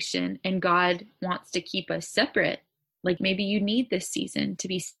preparation, and God wants to keep us separate. Like maybe you need this season to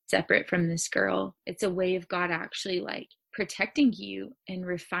be separate from this girl. It's a way of God actually like protecting you and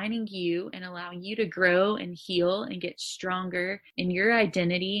refining you and allowing you to grow and heal and get stronger in your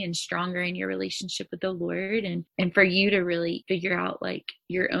identity and stronger in your relationship with the Lord, and for you to really figure out like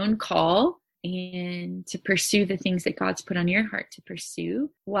your own call and to pursue the things that God's put on your heart to pursue,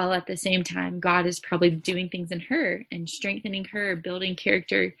 while at the same time God is probably doing things in her and strengthening her, building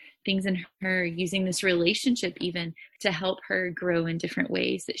character things in her, using this relationship even to help her grow in different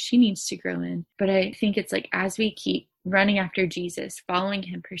ways that she needs to grow in. But I think it's like as we keep running after Jesus, following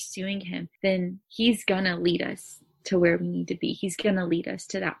him, pursuing him, then he's gonna lead us to where we need to be. He's gonna lead us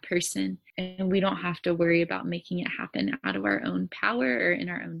to that person, and we don't have to worry about making it happen out of our own power or in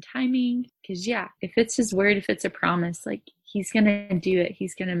our own timing. Because if it's his word, if it's a promise, like he's gonna do it,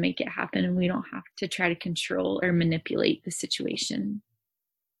 he's gonna make it happen, and we don't have to try to control or manipulate the situation.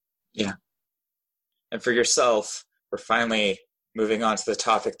 Yeah. And for yourself, we're finally moving on to the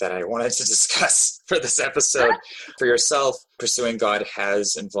topic that I wanted to discuss for this episode. For yourself, pursuing God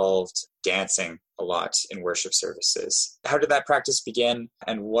has involved dancing a lot in worship services. How did that practice begin,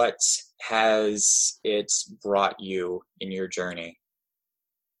 and what has it brought you in your journey?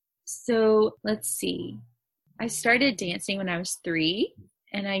 So let's see. I started dancing when I was 3,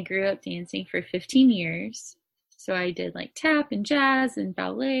 and I grew up dancing for 15 years. So I did like tap and jazz and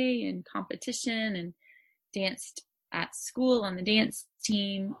ballet and competition and danced at school on the dance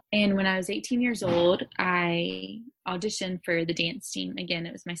team. And when I was 18 years old, I auditioned for the dance team. Again,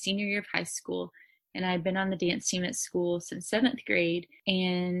 it was my senior year of high school, and I'd been on the dance team at school since 7th grade.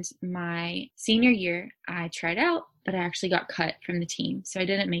 And my senior year, I tried out, but I actually got cut from the team. So I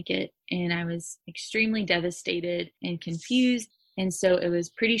didn't make it, and I was extremely devastated and confused. And so it was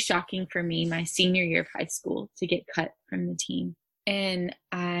pretty shocking for me my senior year of high school to get cut from the team. And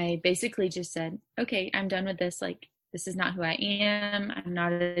I basically just said, okay, I'm done with this. Like, this is not who I am. I'm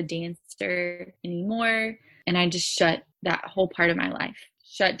not a dancer anymore. And I just shut that whole part of my life,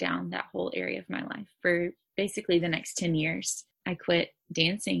 shut down that whole area of my life for basically the next 10 years. I quit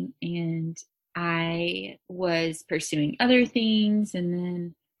dancing, and I was pursuing other things. And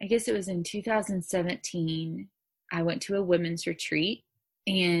then I guess it was in 2017, I went to a women's retreat.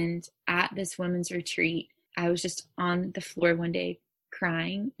 And at this women's retreat, I was just on the floor one day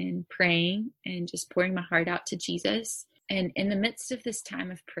crying and praying and just pouring my heart out to Jesus. And in the midst of this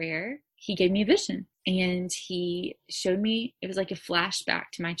time of prayer, he gave me a vision, and he showed me, it was like a flashback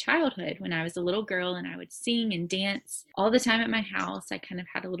to my childhood when I was a little girl, and I would sing and dance all the time at my house. I kind of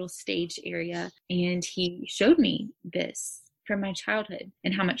had a little stage area, and he showed me this from my childhood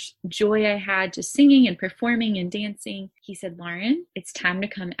and how much joy I had just singing and performing and dancing. He said, Lauren, it's time to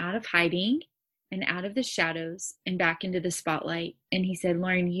come out of hiding and out of the shadows and back into the spotlight. And he said,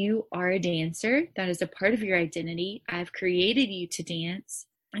 Lauren, you are a dancer. That is a part of your identity. I've created you to dance.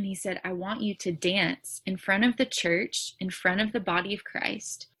 And he said, I want you to dance in front of the church, in front of the body of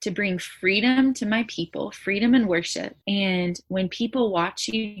Christ, to bring freedom to my people, freedom and worship. And when people watch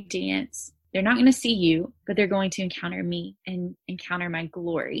you dance, they're not going to see you, but they're going to encounter me and encounter my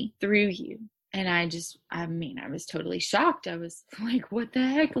glory through you. And I was totally shocked. I was like, what the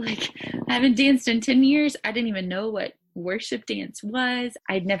heck? Like, I haven't danced in 10 years. I didn't even know what worship dance was.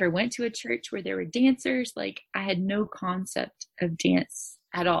 I'd never went to a church where there were dancers. Like, I had no concept of dance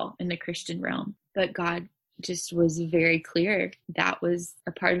at all in the Christian realm. But God just was very clear that was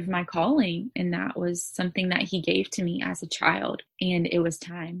a part of my calling, and that was something that he gave to me as a child. And it was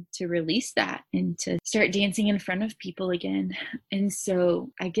time to release that and to start dancing in front of people again. And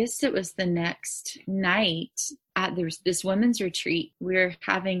so I guess it was the next night at this women's retreat. We were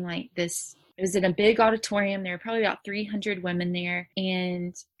having like this was in a big auditorium. There were probably about 300 women there.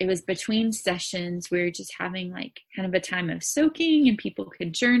 And it was between sessions. We were just having like kind of a time of soaking, and people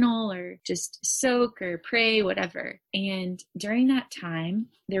could journal or just soak or pray, whatever. And during that time,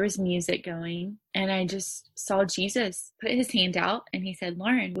 there was music going, and I just saw Jesus put his hand out and he said,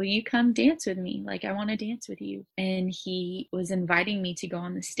 "Lauren, will you come dance with me? Like, I want to dance with you." And he was inviting me to go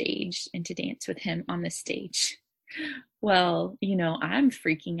on the stage and to dance with him on the stage. Well, I'm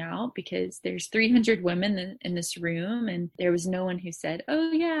freaking out because there's 300 women in this room, and there was no one who said,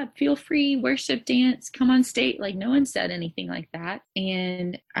 "Oh yeah, feel free, worship, dance, come on stage." Like, no one said anything like that.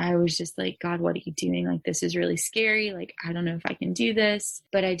 And I was just like, "God, what are you doing? Like, this is really scary. Like, I don't know if I can do this."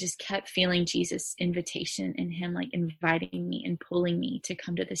 But I just kept feeling Jesus' invitation and him like inviting me and pulling me to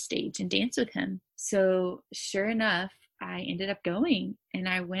come to the stage and dance with him. So sure enough, I ended up going, and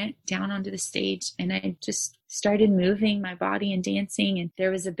I went down onto the stage, and I just started moving my body and dancing. And there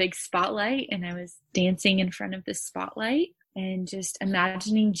was a big spotlight, and I was dancing in front of the spotlight and just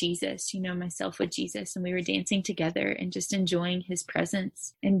imagining Jesus, myself with Jesus. And we were dancing together and just enjoying his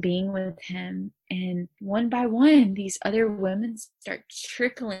presence and being with him. And one by one, these other women start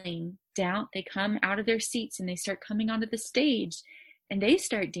trickling down. They come out of their seats and they start coming onto the stage, and they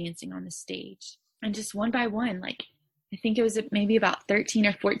start dancing on the stage. And just one by one, like, I think it was maybe about 13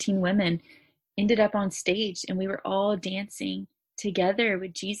 or 14 women ended up on stage, and we were all dancing together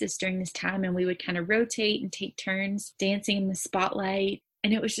with Jesus during this time. And we would kind of rotate and take turns dancing in the spotlight.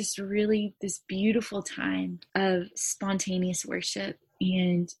 And it was just really this beautiful time of spontaneous worship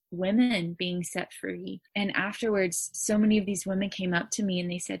and women being set free. And afterwards, so many of these women came up to me and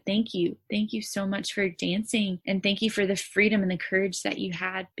they said, "Thank you. Thank you so much for dancing. And thank you for the freedom and the courage that you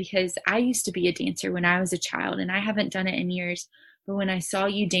had." Because I used to be a dancer when I was a child, and I haven't done it in years. But when I saw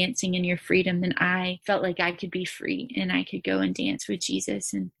you dancing in your freedom, then I felt like I could be free and I could go and dance with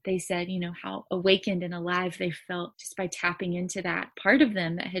Jesus. And they said, how awakened and alive they felt just by tapping into that part of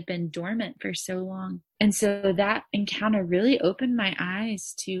them that had been dormant for so long. And so that encounter really opened my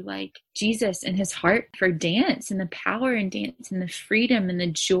eyes to like Jesus and his heart for dance and the power in dance and the freedom and the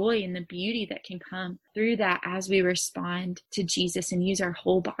joy and the beauty that can come through that as we respond to Jesus and use our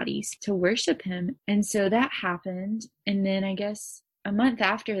whole bodies to worship him. And so that happened. And then I guess a month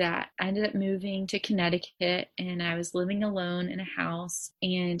after that, I ended up moving to Connecticut, and I was living alone in a house,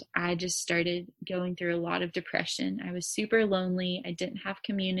 and I just started going through a lot of depression. I was super lonely. I didn't have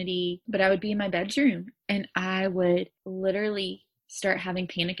community, but I would be in my bedroom, and I would literally start having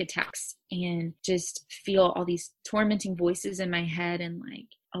panic attacks and just feel all these tormenting voices in my head and like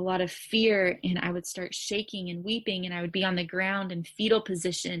a lot of fear. And I would start shaking and weeping, and I would be on the ground in fetal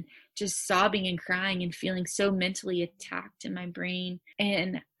position, just sobbing and crying and feeling so mentally attacked in my brain.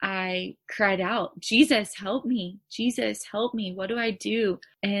 And I cried out, "Jesus, help me. Jesus, help me. What do I do?"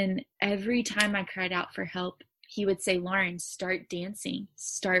 And every time I cried out for help, he would say, "Lauren, start dancing,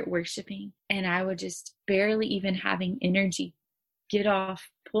 start worshiping." And I would just barely even having energy, get off,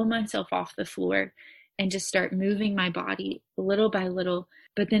 pull myself off the floor and just start moving my body little by little.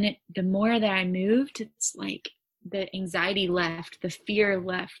 But then the more that I moved, it's like the anxiety left, the fear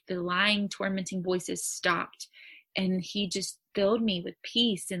left, the lying, tormenting voices stopped. And he just filled me with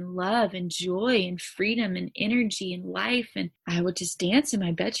peace and love and joy and freedom and energy and life. And I would just dance in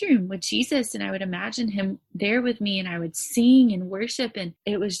my bedroom with Jesus, and I would imagine him there with me, and I would sing and worship. And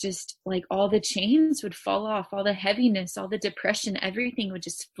it was just like all the chains would fall off, all the heaviness, all the depression, everything would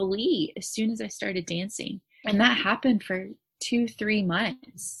just flee as soon as I started dancing. And that happened for 2-3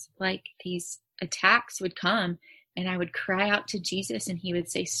 months. Like, these attacks would come, and I would cry out to Jesus, and he would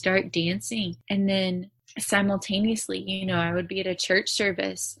say, "Start dancing." And then simultaneously, I would be at a church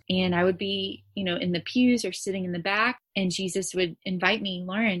service, and I would be, in the pews or sitting in the back, and Jesus would invite me,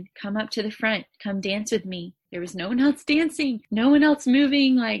 "Lauren, come up to the front, come dance with me." There was no one else dancing, no one else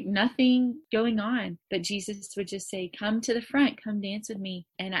moving, like nothing going on. But Jesus would just say, "Come to the front, come dance with me."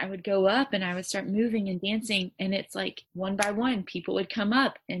 And I would go up and I would start moving and dancing. And it's like one by one, people would come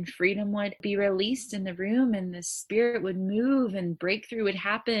up and freedom would be released in the room, and the spirit would move and breakthrough would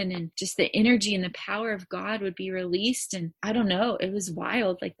happen. And just the energy and the power of God would be released. And I don't know, it was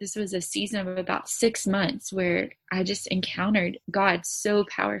wild. Like, this was a season of about 6 months where I just encountered God so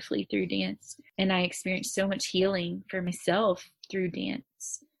powerfully through dance. And I experienced so much healing for myself through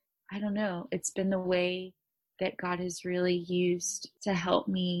dance. I don't know. It's been the way that God has really used to help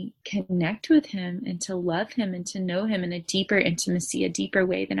me connect with him and to love him and to know him in a deeper intimacy, a deeper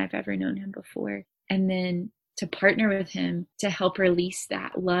way than I've ever known him before. And then to partner with him to help release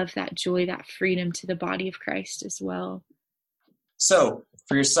that love, that joy, that freedom to the body of Christ as well. So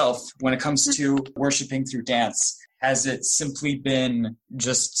for yourself, when it comes to worshiping through dance, Has it simply been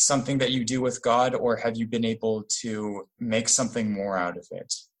just something that you do with God, or have you been able to make something more out of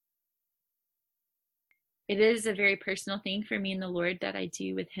it? It is a very personal thing for me and the Lord that I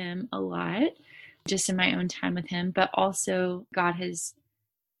do with him a lot, just in my own time with him. But also God has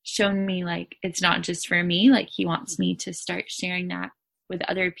shown me like it's not just for me, like he wants me to start sharing that with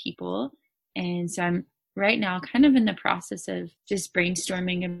other people. And so I'm right now kind of in the process of just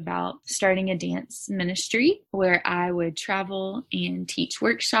brainstorming about starting a dance ministry where I would travel and teach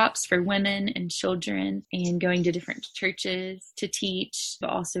workshops for women and children and going to different churches to teach, but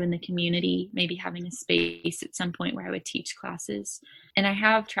also in the community, maybe having a space at some point where I would teach classes. And I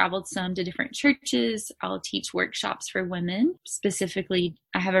have traveled some to different churches. I'll teach workshops for women. Specifically,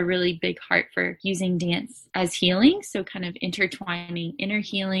 I have a really big heart for using dance as healing. So kind of intertwining inner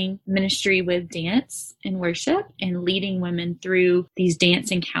healing ministry with dance and worship and leading women through these dance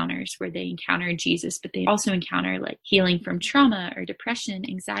encounters where they encounter Jesus, but they also encounter like healing from trauma or depression,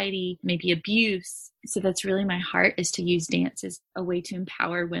 anxiety, maybe abuse. So that's really my heart, is to use dance as a way to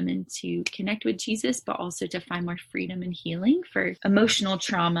empower women to connect with Jesus, but also to find more freedom and healing for emotional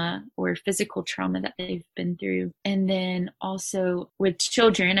trauma or physical trauma that they've been through. And then also with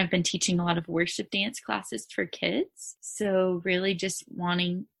children, I've been teaching a lot of worship dance classes for kids. So really just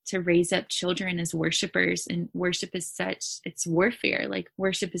wanting to raise up children as worshipers, and worship is such, it's warfare. Like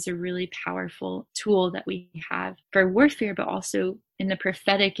worship is a really powerful tool that we have for warfare, but also in the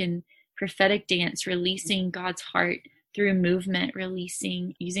prophetic and prophetic dance, releasing God's heart through movement,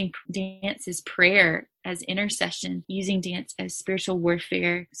 using dance as prayer, as intercession, using dance as spiritual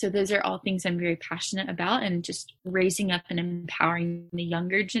warfare. So those are all things I'm very passionate about, and just raising up and empowering the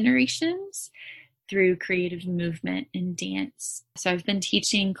younger generations through creative movement and dance. So I've been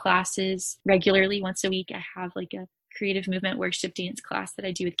teaching classes regularly once a week. I have like a creative movement worship dance class that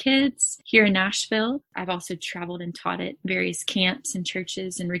I do with kids here in Nashville. I've also traveled and taught at various camps and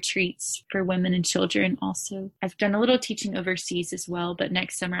churches and retreats for women and children also. I've done a little teaching overseas as well, but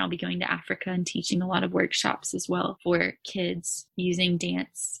next summer I'll be going to Africa and teaching a lot of workshops as well for kids using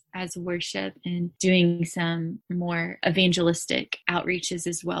dance as worship, and doing some more evangelistic outreaches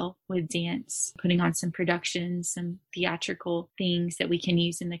as well with dance, putting on some productions, some theatrical things that we can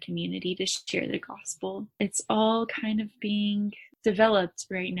use in the community to share the gospel. It's all kind of being developed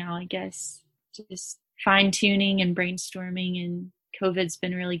right now, I guess, just fine-tuning and brainstorming, and COVID's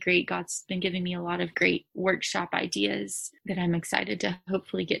been really great. God's been giving me a lot of great workshop ideas that I'm excited to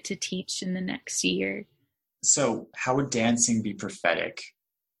hopefully get to teach in the next year. So how would dancing be prophetic?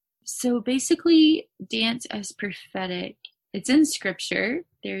 So basically, dance as prophetic, it's in scripture.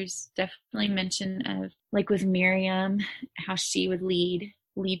 There's definitely mention of, like with Miriam, how she would lead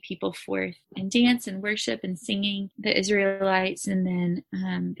people forth in dance and worship and singing, the Israelites. And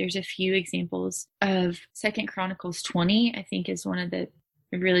then there's a few examples of 2 Chronicles 20, I think is one of the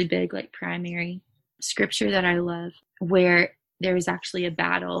really big, like primary scripture that I love, where there was actually a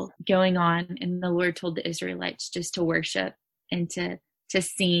battle going on and the Lord told the Israelites just to worship and to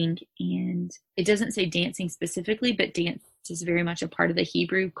sing. And it doesn't say dancing specifically, but dance is very much a part of the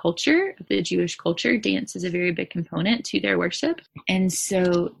Hebrew culture, of the Jewish culture. Dance is a very big component to their worship. And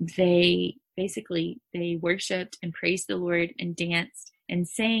so they worshiped and praised the Lord and danced and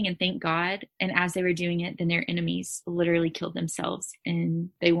sang and thanked God. And as they were doing it, then their enemies literally killed themselves, and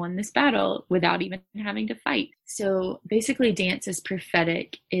they won this battle without even having to fight. So basically, dance is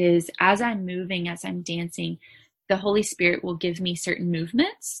prophetic, is as I'm moving, as I'm dancing, the Holy Spirit will give me certain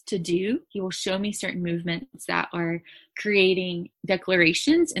movements to do. He will show me certain movements that are creating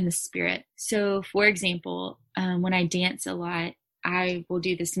declarations in the Spirit. So for example, when I dance a lot, I will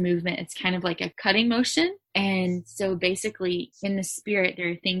do this movement. It's kind of like a cutting motion. And so basically in the Spirit, there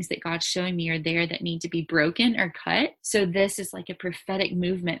are things that God's showing me are there that need to be broken or cut. So this is like a prophetic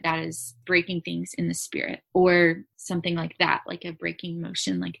movement that is breaking things in the Spirit, or something like that, like a breaking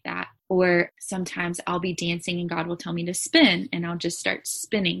motion like that. Or sometimes I'll be dancing and God will tell me to spin, and I'll just start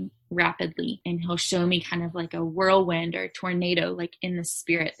spinning rapidly. And he'll show me kind of like a whirlwind or a tornado, like in the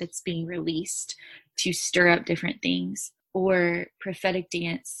Spirit that's being released to stir up different things. Or prophetic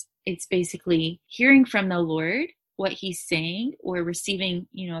dance, it's basically hearing from the Lord what he's saying, or receiving,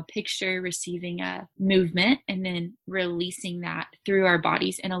 a picture, receiving a movement, and then releasing that through our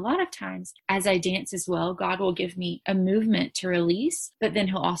bodies. And a lot of times as I dance as well, God will give me a movement to release, but then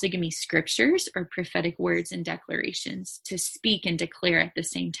he'll also give me scriptures or prophetic words and declarations to speak and declare at the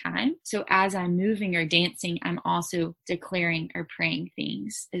same time. So as I'm moving or dancing, I'm also declaring or praying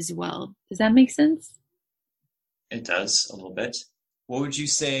things as well. Does that make sense? It does, a little bit. What would you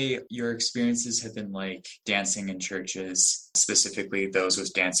say your experiences have been like dancing in churches, specifically those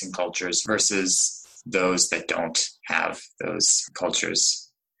with dancing cultures, versus those that don't have those cultures?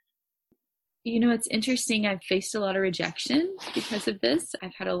 It's interesting. I've faced a lot of rejection because of this.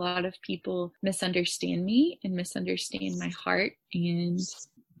 I've had a lot of people misunderstand me and misunderstand my heart. And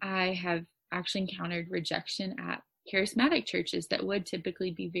I have actually encountered rejection at charismatic churches that would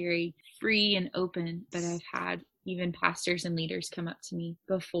typically be very free and open. But I've had even pastors and leaders come up to me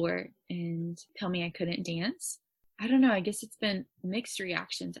before and tell me I couldn't dance. I don't know. I guess it's been mixed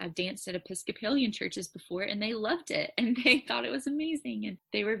reactions. I've danced at Episcopalian churches before and they loved it and they thought it was amazing and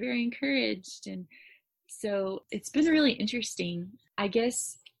they were very encouraged. And so it's been really interesting. I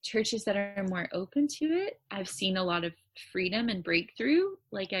guess churches that are more open to it, I've seen a lot of freedom and breakthrough.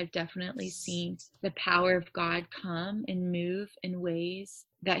 Like I've definitely seen the power of God come and move in ways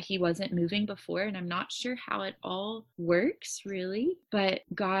that he wasn't moving before. And I'm not sure how it all works really, but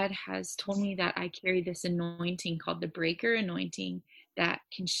God has told me that I carry this anointing called the breaker anointing that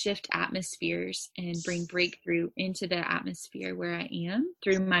can shift atmospheres and bring breakthrough into the atmosphere where I am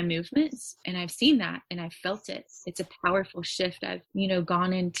through my movements. And I've seen that and I've felt it. It's a powerful shift. I've,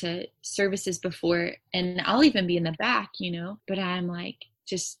 gone into services before and I'll even be in the back, but I'm like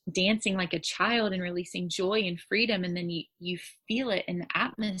just dancing like a child and releasing joy and freedom. And then you feel it in the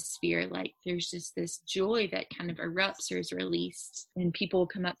atmosphere. Like there's just this joy that kind of erupts or is released. And people will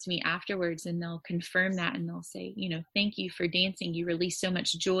come up to me afterwards and they'll confirm that. And they'll say, thank you for dancing. You released so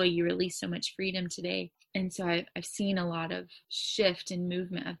much joy. You released so much freedom today. And so I've seen a lot of shift and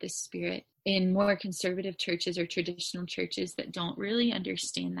movement of the Spirit in more conservative churches or traditional churches that don't really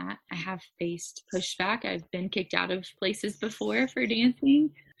understand that. I have faced pushback. I've been kicked out of places before for dancing.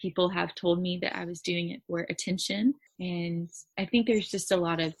 People have told me that I was doing it for attention. And I think there's just a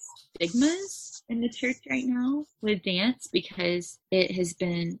lot of stigmas in the church right now with dance because it has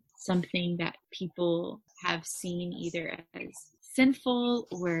been something that people have seen either as sinful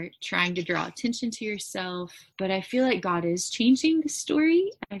or trying to draw attention to yourself. But I feel like God is changing the story.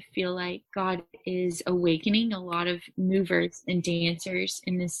 I feel like God is awakening a lot of movers and dancers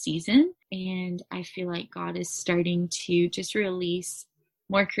in this season. And I feel like God is starting to just release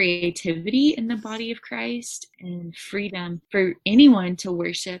more creativity in the body of Christ and freedom for anyone to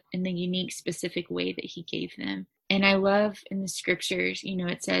worship in the unique, specific way that he gave them. And I love in the scriptures,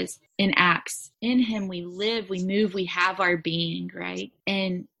 it says in Acts, in him we live, we move, we have our being, right?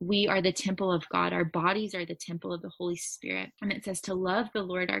 And we are the temple of God. Our bodies are the temple of the Holy Spirit. And it says to love the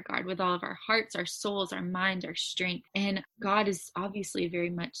Lord our God with all of our hearts, our souls, our mind, our strength. And God is obviously a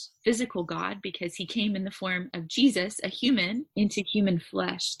very much physical God because he came in the form of Jesus, a human, into human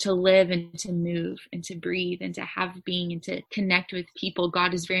flesh to live and to move and to breathe and to have being and to connect with people.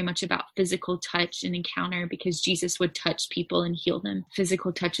 God is very much about physical touch and encounter because Jesus would touch people and heal them.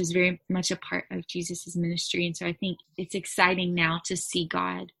 Physical touch is very much a part of Jesus's ministry. And so I think it's exciting now to see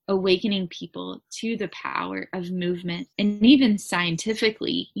God awakening people to the power of movement. And even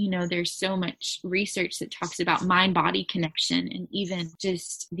scientifically, there's so much research that talks about mind-body connection and even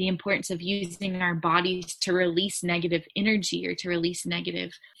just the importance of using our bodies to release negative energy or to release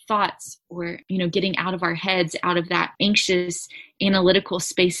negative thoughts or, getting out of our heads, out of that anxious analytical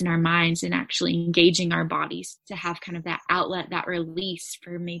space in our minds and actually engaging our bodies to have kind of that outlet, that release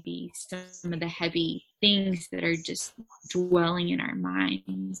for maybe some of the heavy things that are just dwelling in our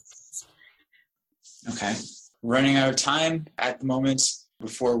minds. Okay. Running out of time at the moment.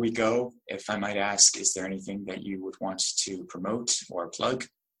 Before we go, if I might ask, is there anything that you would want to promote or plug?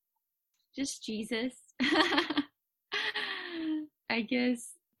 Just Jesus. I guess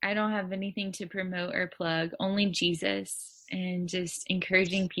I don't have anything to promote or plug, only Jesus, and just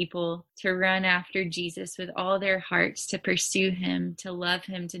encouraging people to run after Jesus with all their hearts, to pursue him, to love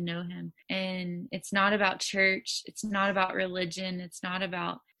him, to know him. And it's not about church. It's not about religion. It's not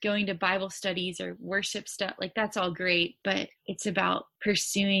about going to Bible studies or worship stuff. Like that's all great, but it's about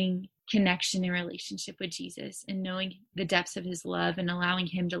pursuing connection and relationship with Jesus and knowing the depths of his love and allowing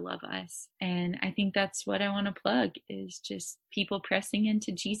him to love us. And I think that's what I want to plug is just people pressing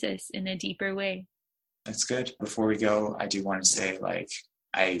into Jesus in a deeper way. That's good. Before we go, I do want to say,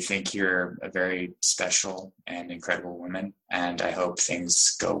 I think you're a very special and incredible woman, and I hope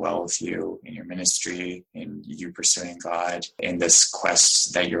things go well with you in your ministry, in you pursuing God, in this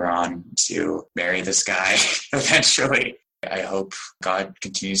quest that you're on to marry this guy eventually. I hope God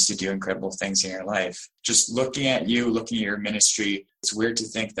continues to do incredible things in your life. Just looking at you, looking at your ministry, it's weird to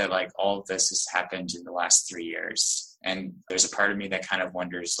think that all of this has happened in the last 3 years. And there's a part of me that kind of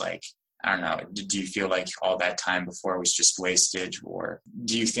wonders, I don't know, do you feel like all that time before was just wasted? Or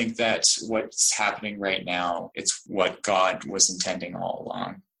do you think that what's happening right now, it's what God was intending all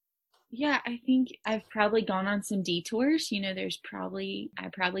along? Yeah, I think I've probably gone on some detours. I probably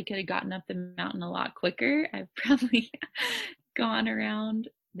could have gotten up the mountain a lot quicker. I've probably gone around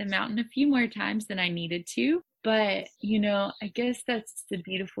the mountain a few more times than I needed to. But, I guess that's the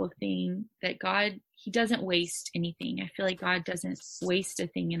beautiful thing that God, He doesn't waste anything. I feel like God doesn't waste a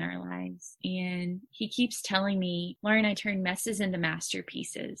thing in our lives. And He keeps telling me, Lauren, I turn messes into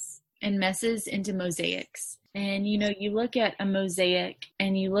masterpieces and messes into mosaics. And you look at a mosaic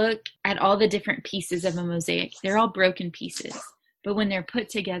and you look at all the different pieces of a mosaic. They're all broken pieces. But when they're put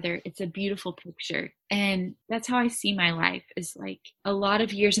together, it's a beautiful picture. And that's how I see my life, is like a lot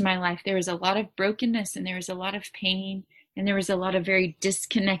of years in my life, there was a lot of brokenness and there was a lot of pain and there was a lot of very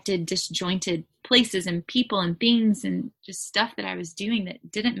disconnected, disjointed places and people and things and just stuff that I was doing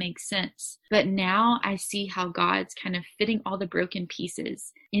that didn't make sense. But now I see how God's kind of fitting all the broken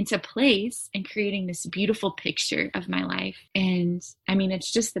pieces into place and creating this beautiful picture of my life. And I mean,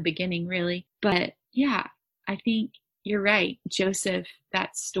 it's just the beginning, really. But yeah, I think you're right. Joseph,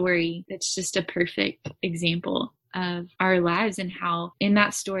 that story, that's just a perfect example of our lives and how in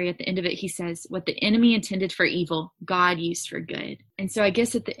that story at the end of it, he says, what the enemy intended for evil, God used for good. And so I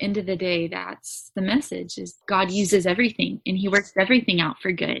guess at the end of the day, that's the message, is God uses everything and He works everything out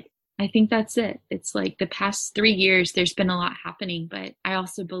for good. I think that's it. It's like the past 3 years, there's been a lot happening, but I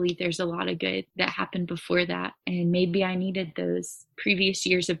also believe there's a lot of good that happened before that. And maybe I needed those previous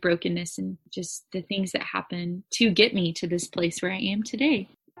years of brokenness and just the things that happened to get me to this place where I am today.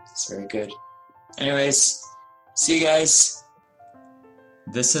 It's very good. Anyways, see you guys.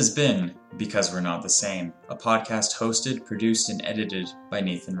 This has been Because We're Not the Same, a podcast hosted, produced, and edited by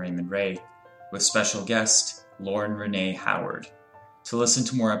Nathan Raymond Ray, with special guest Lauren Renee Howard. To listen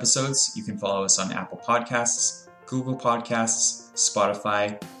to more episodes, you can follow us on Apple Podcasts, Google Podcasts,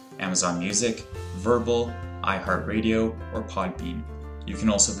 Spotify, Amazon Music, Verbal, iHeartRadio, or Podbean. You can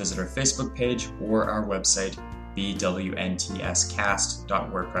also visit our Facebook page or our website,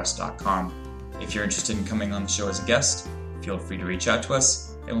 bwntscast.wordpress.com. If you're interested in coming on the show as a guest, feel free to reach out to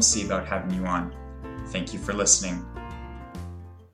us, and we'll see about having you on. Thank you for listening.